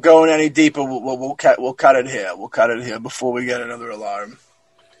going any deeper, we'll cut it here. We'll cut it here before we get another alarm.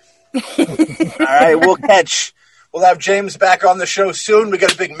 All right, we'll have James back on the show soon. We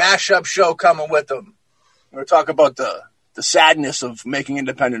got a big mashup show coming with him. We're going to talk about the sadness of making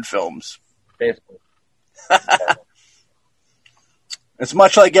independent films. Basically. It's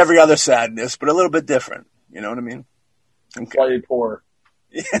much like every other sadness, but a little bit different. You know what I mean? Okay. Slightly poor.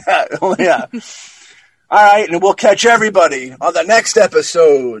 Yeah, yeah. All right, and we'll catch everybody on the next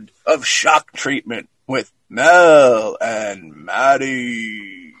episode of Shock Treatment with Mel and Maddie.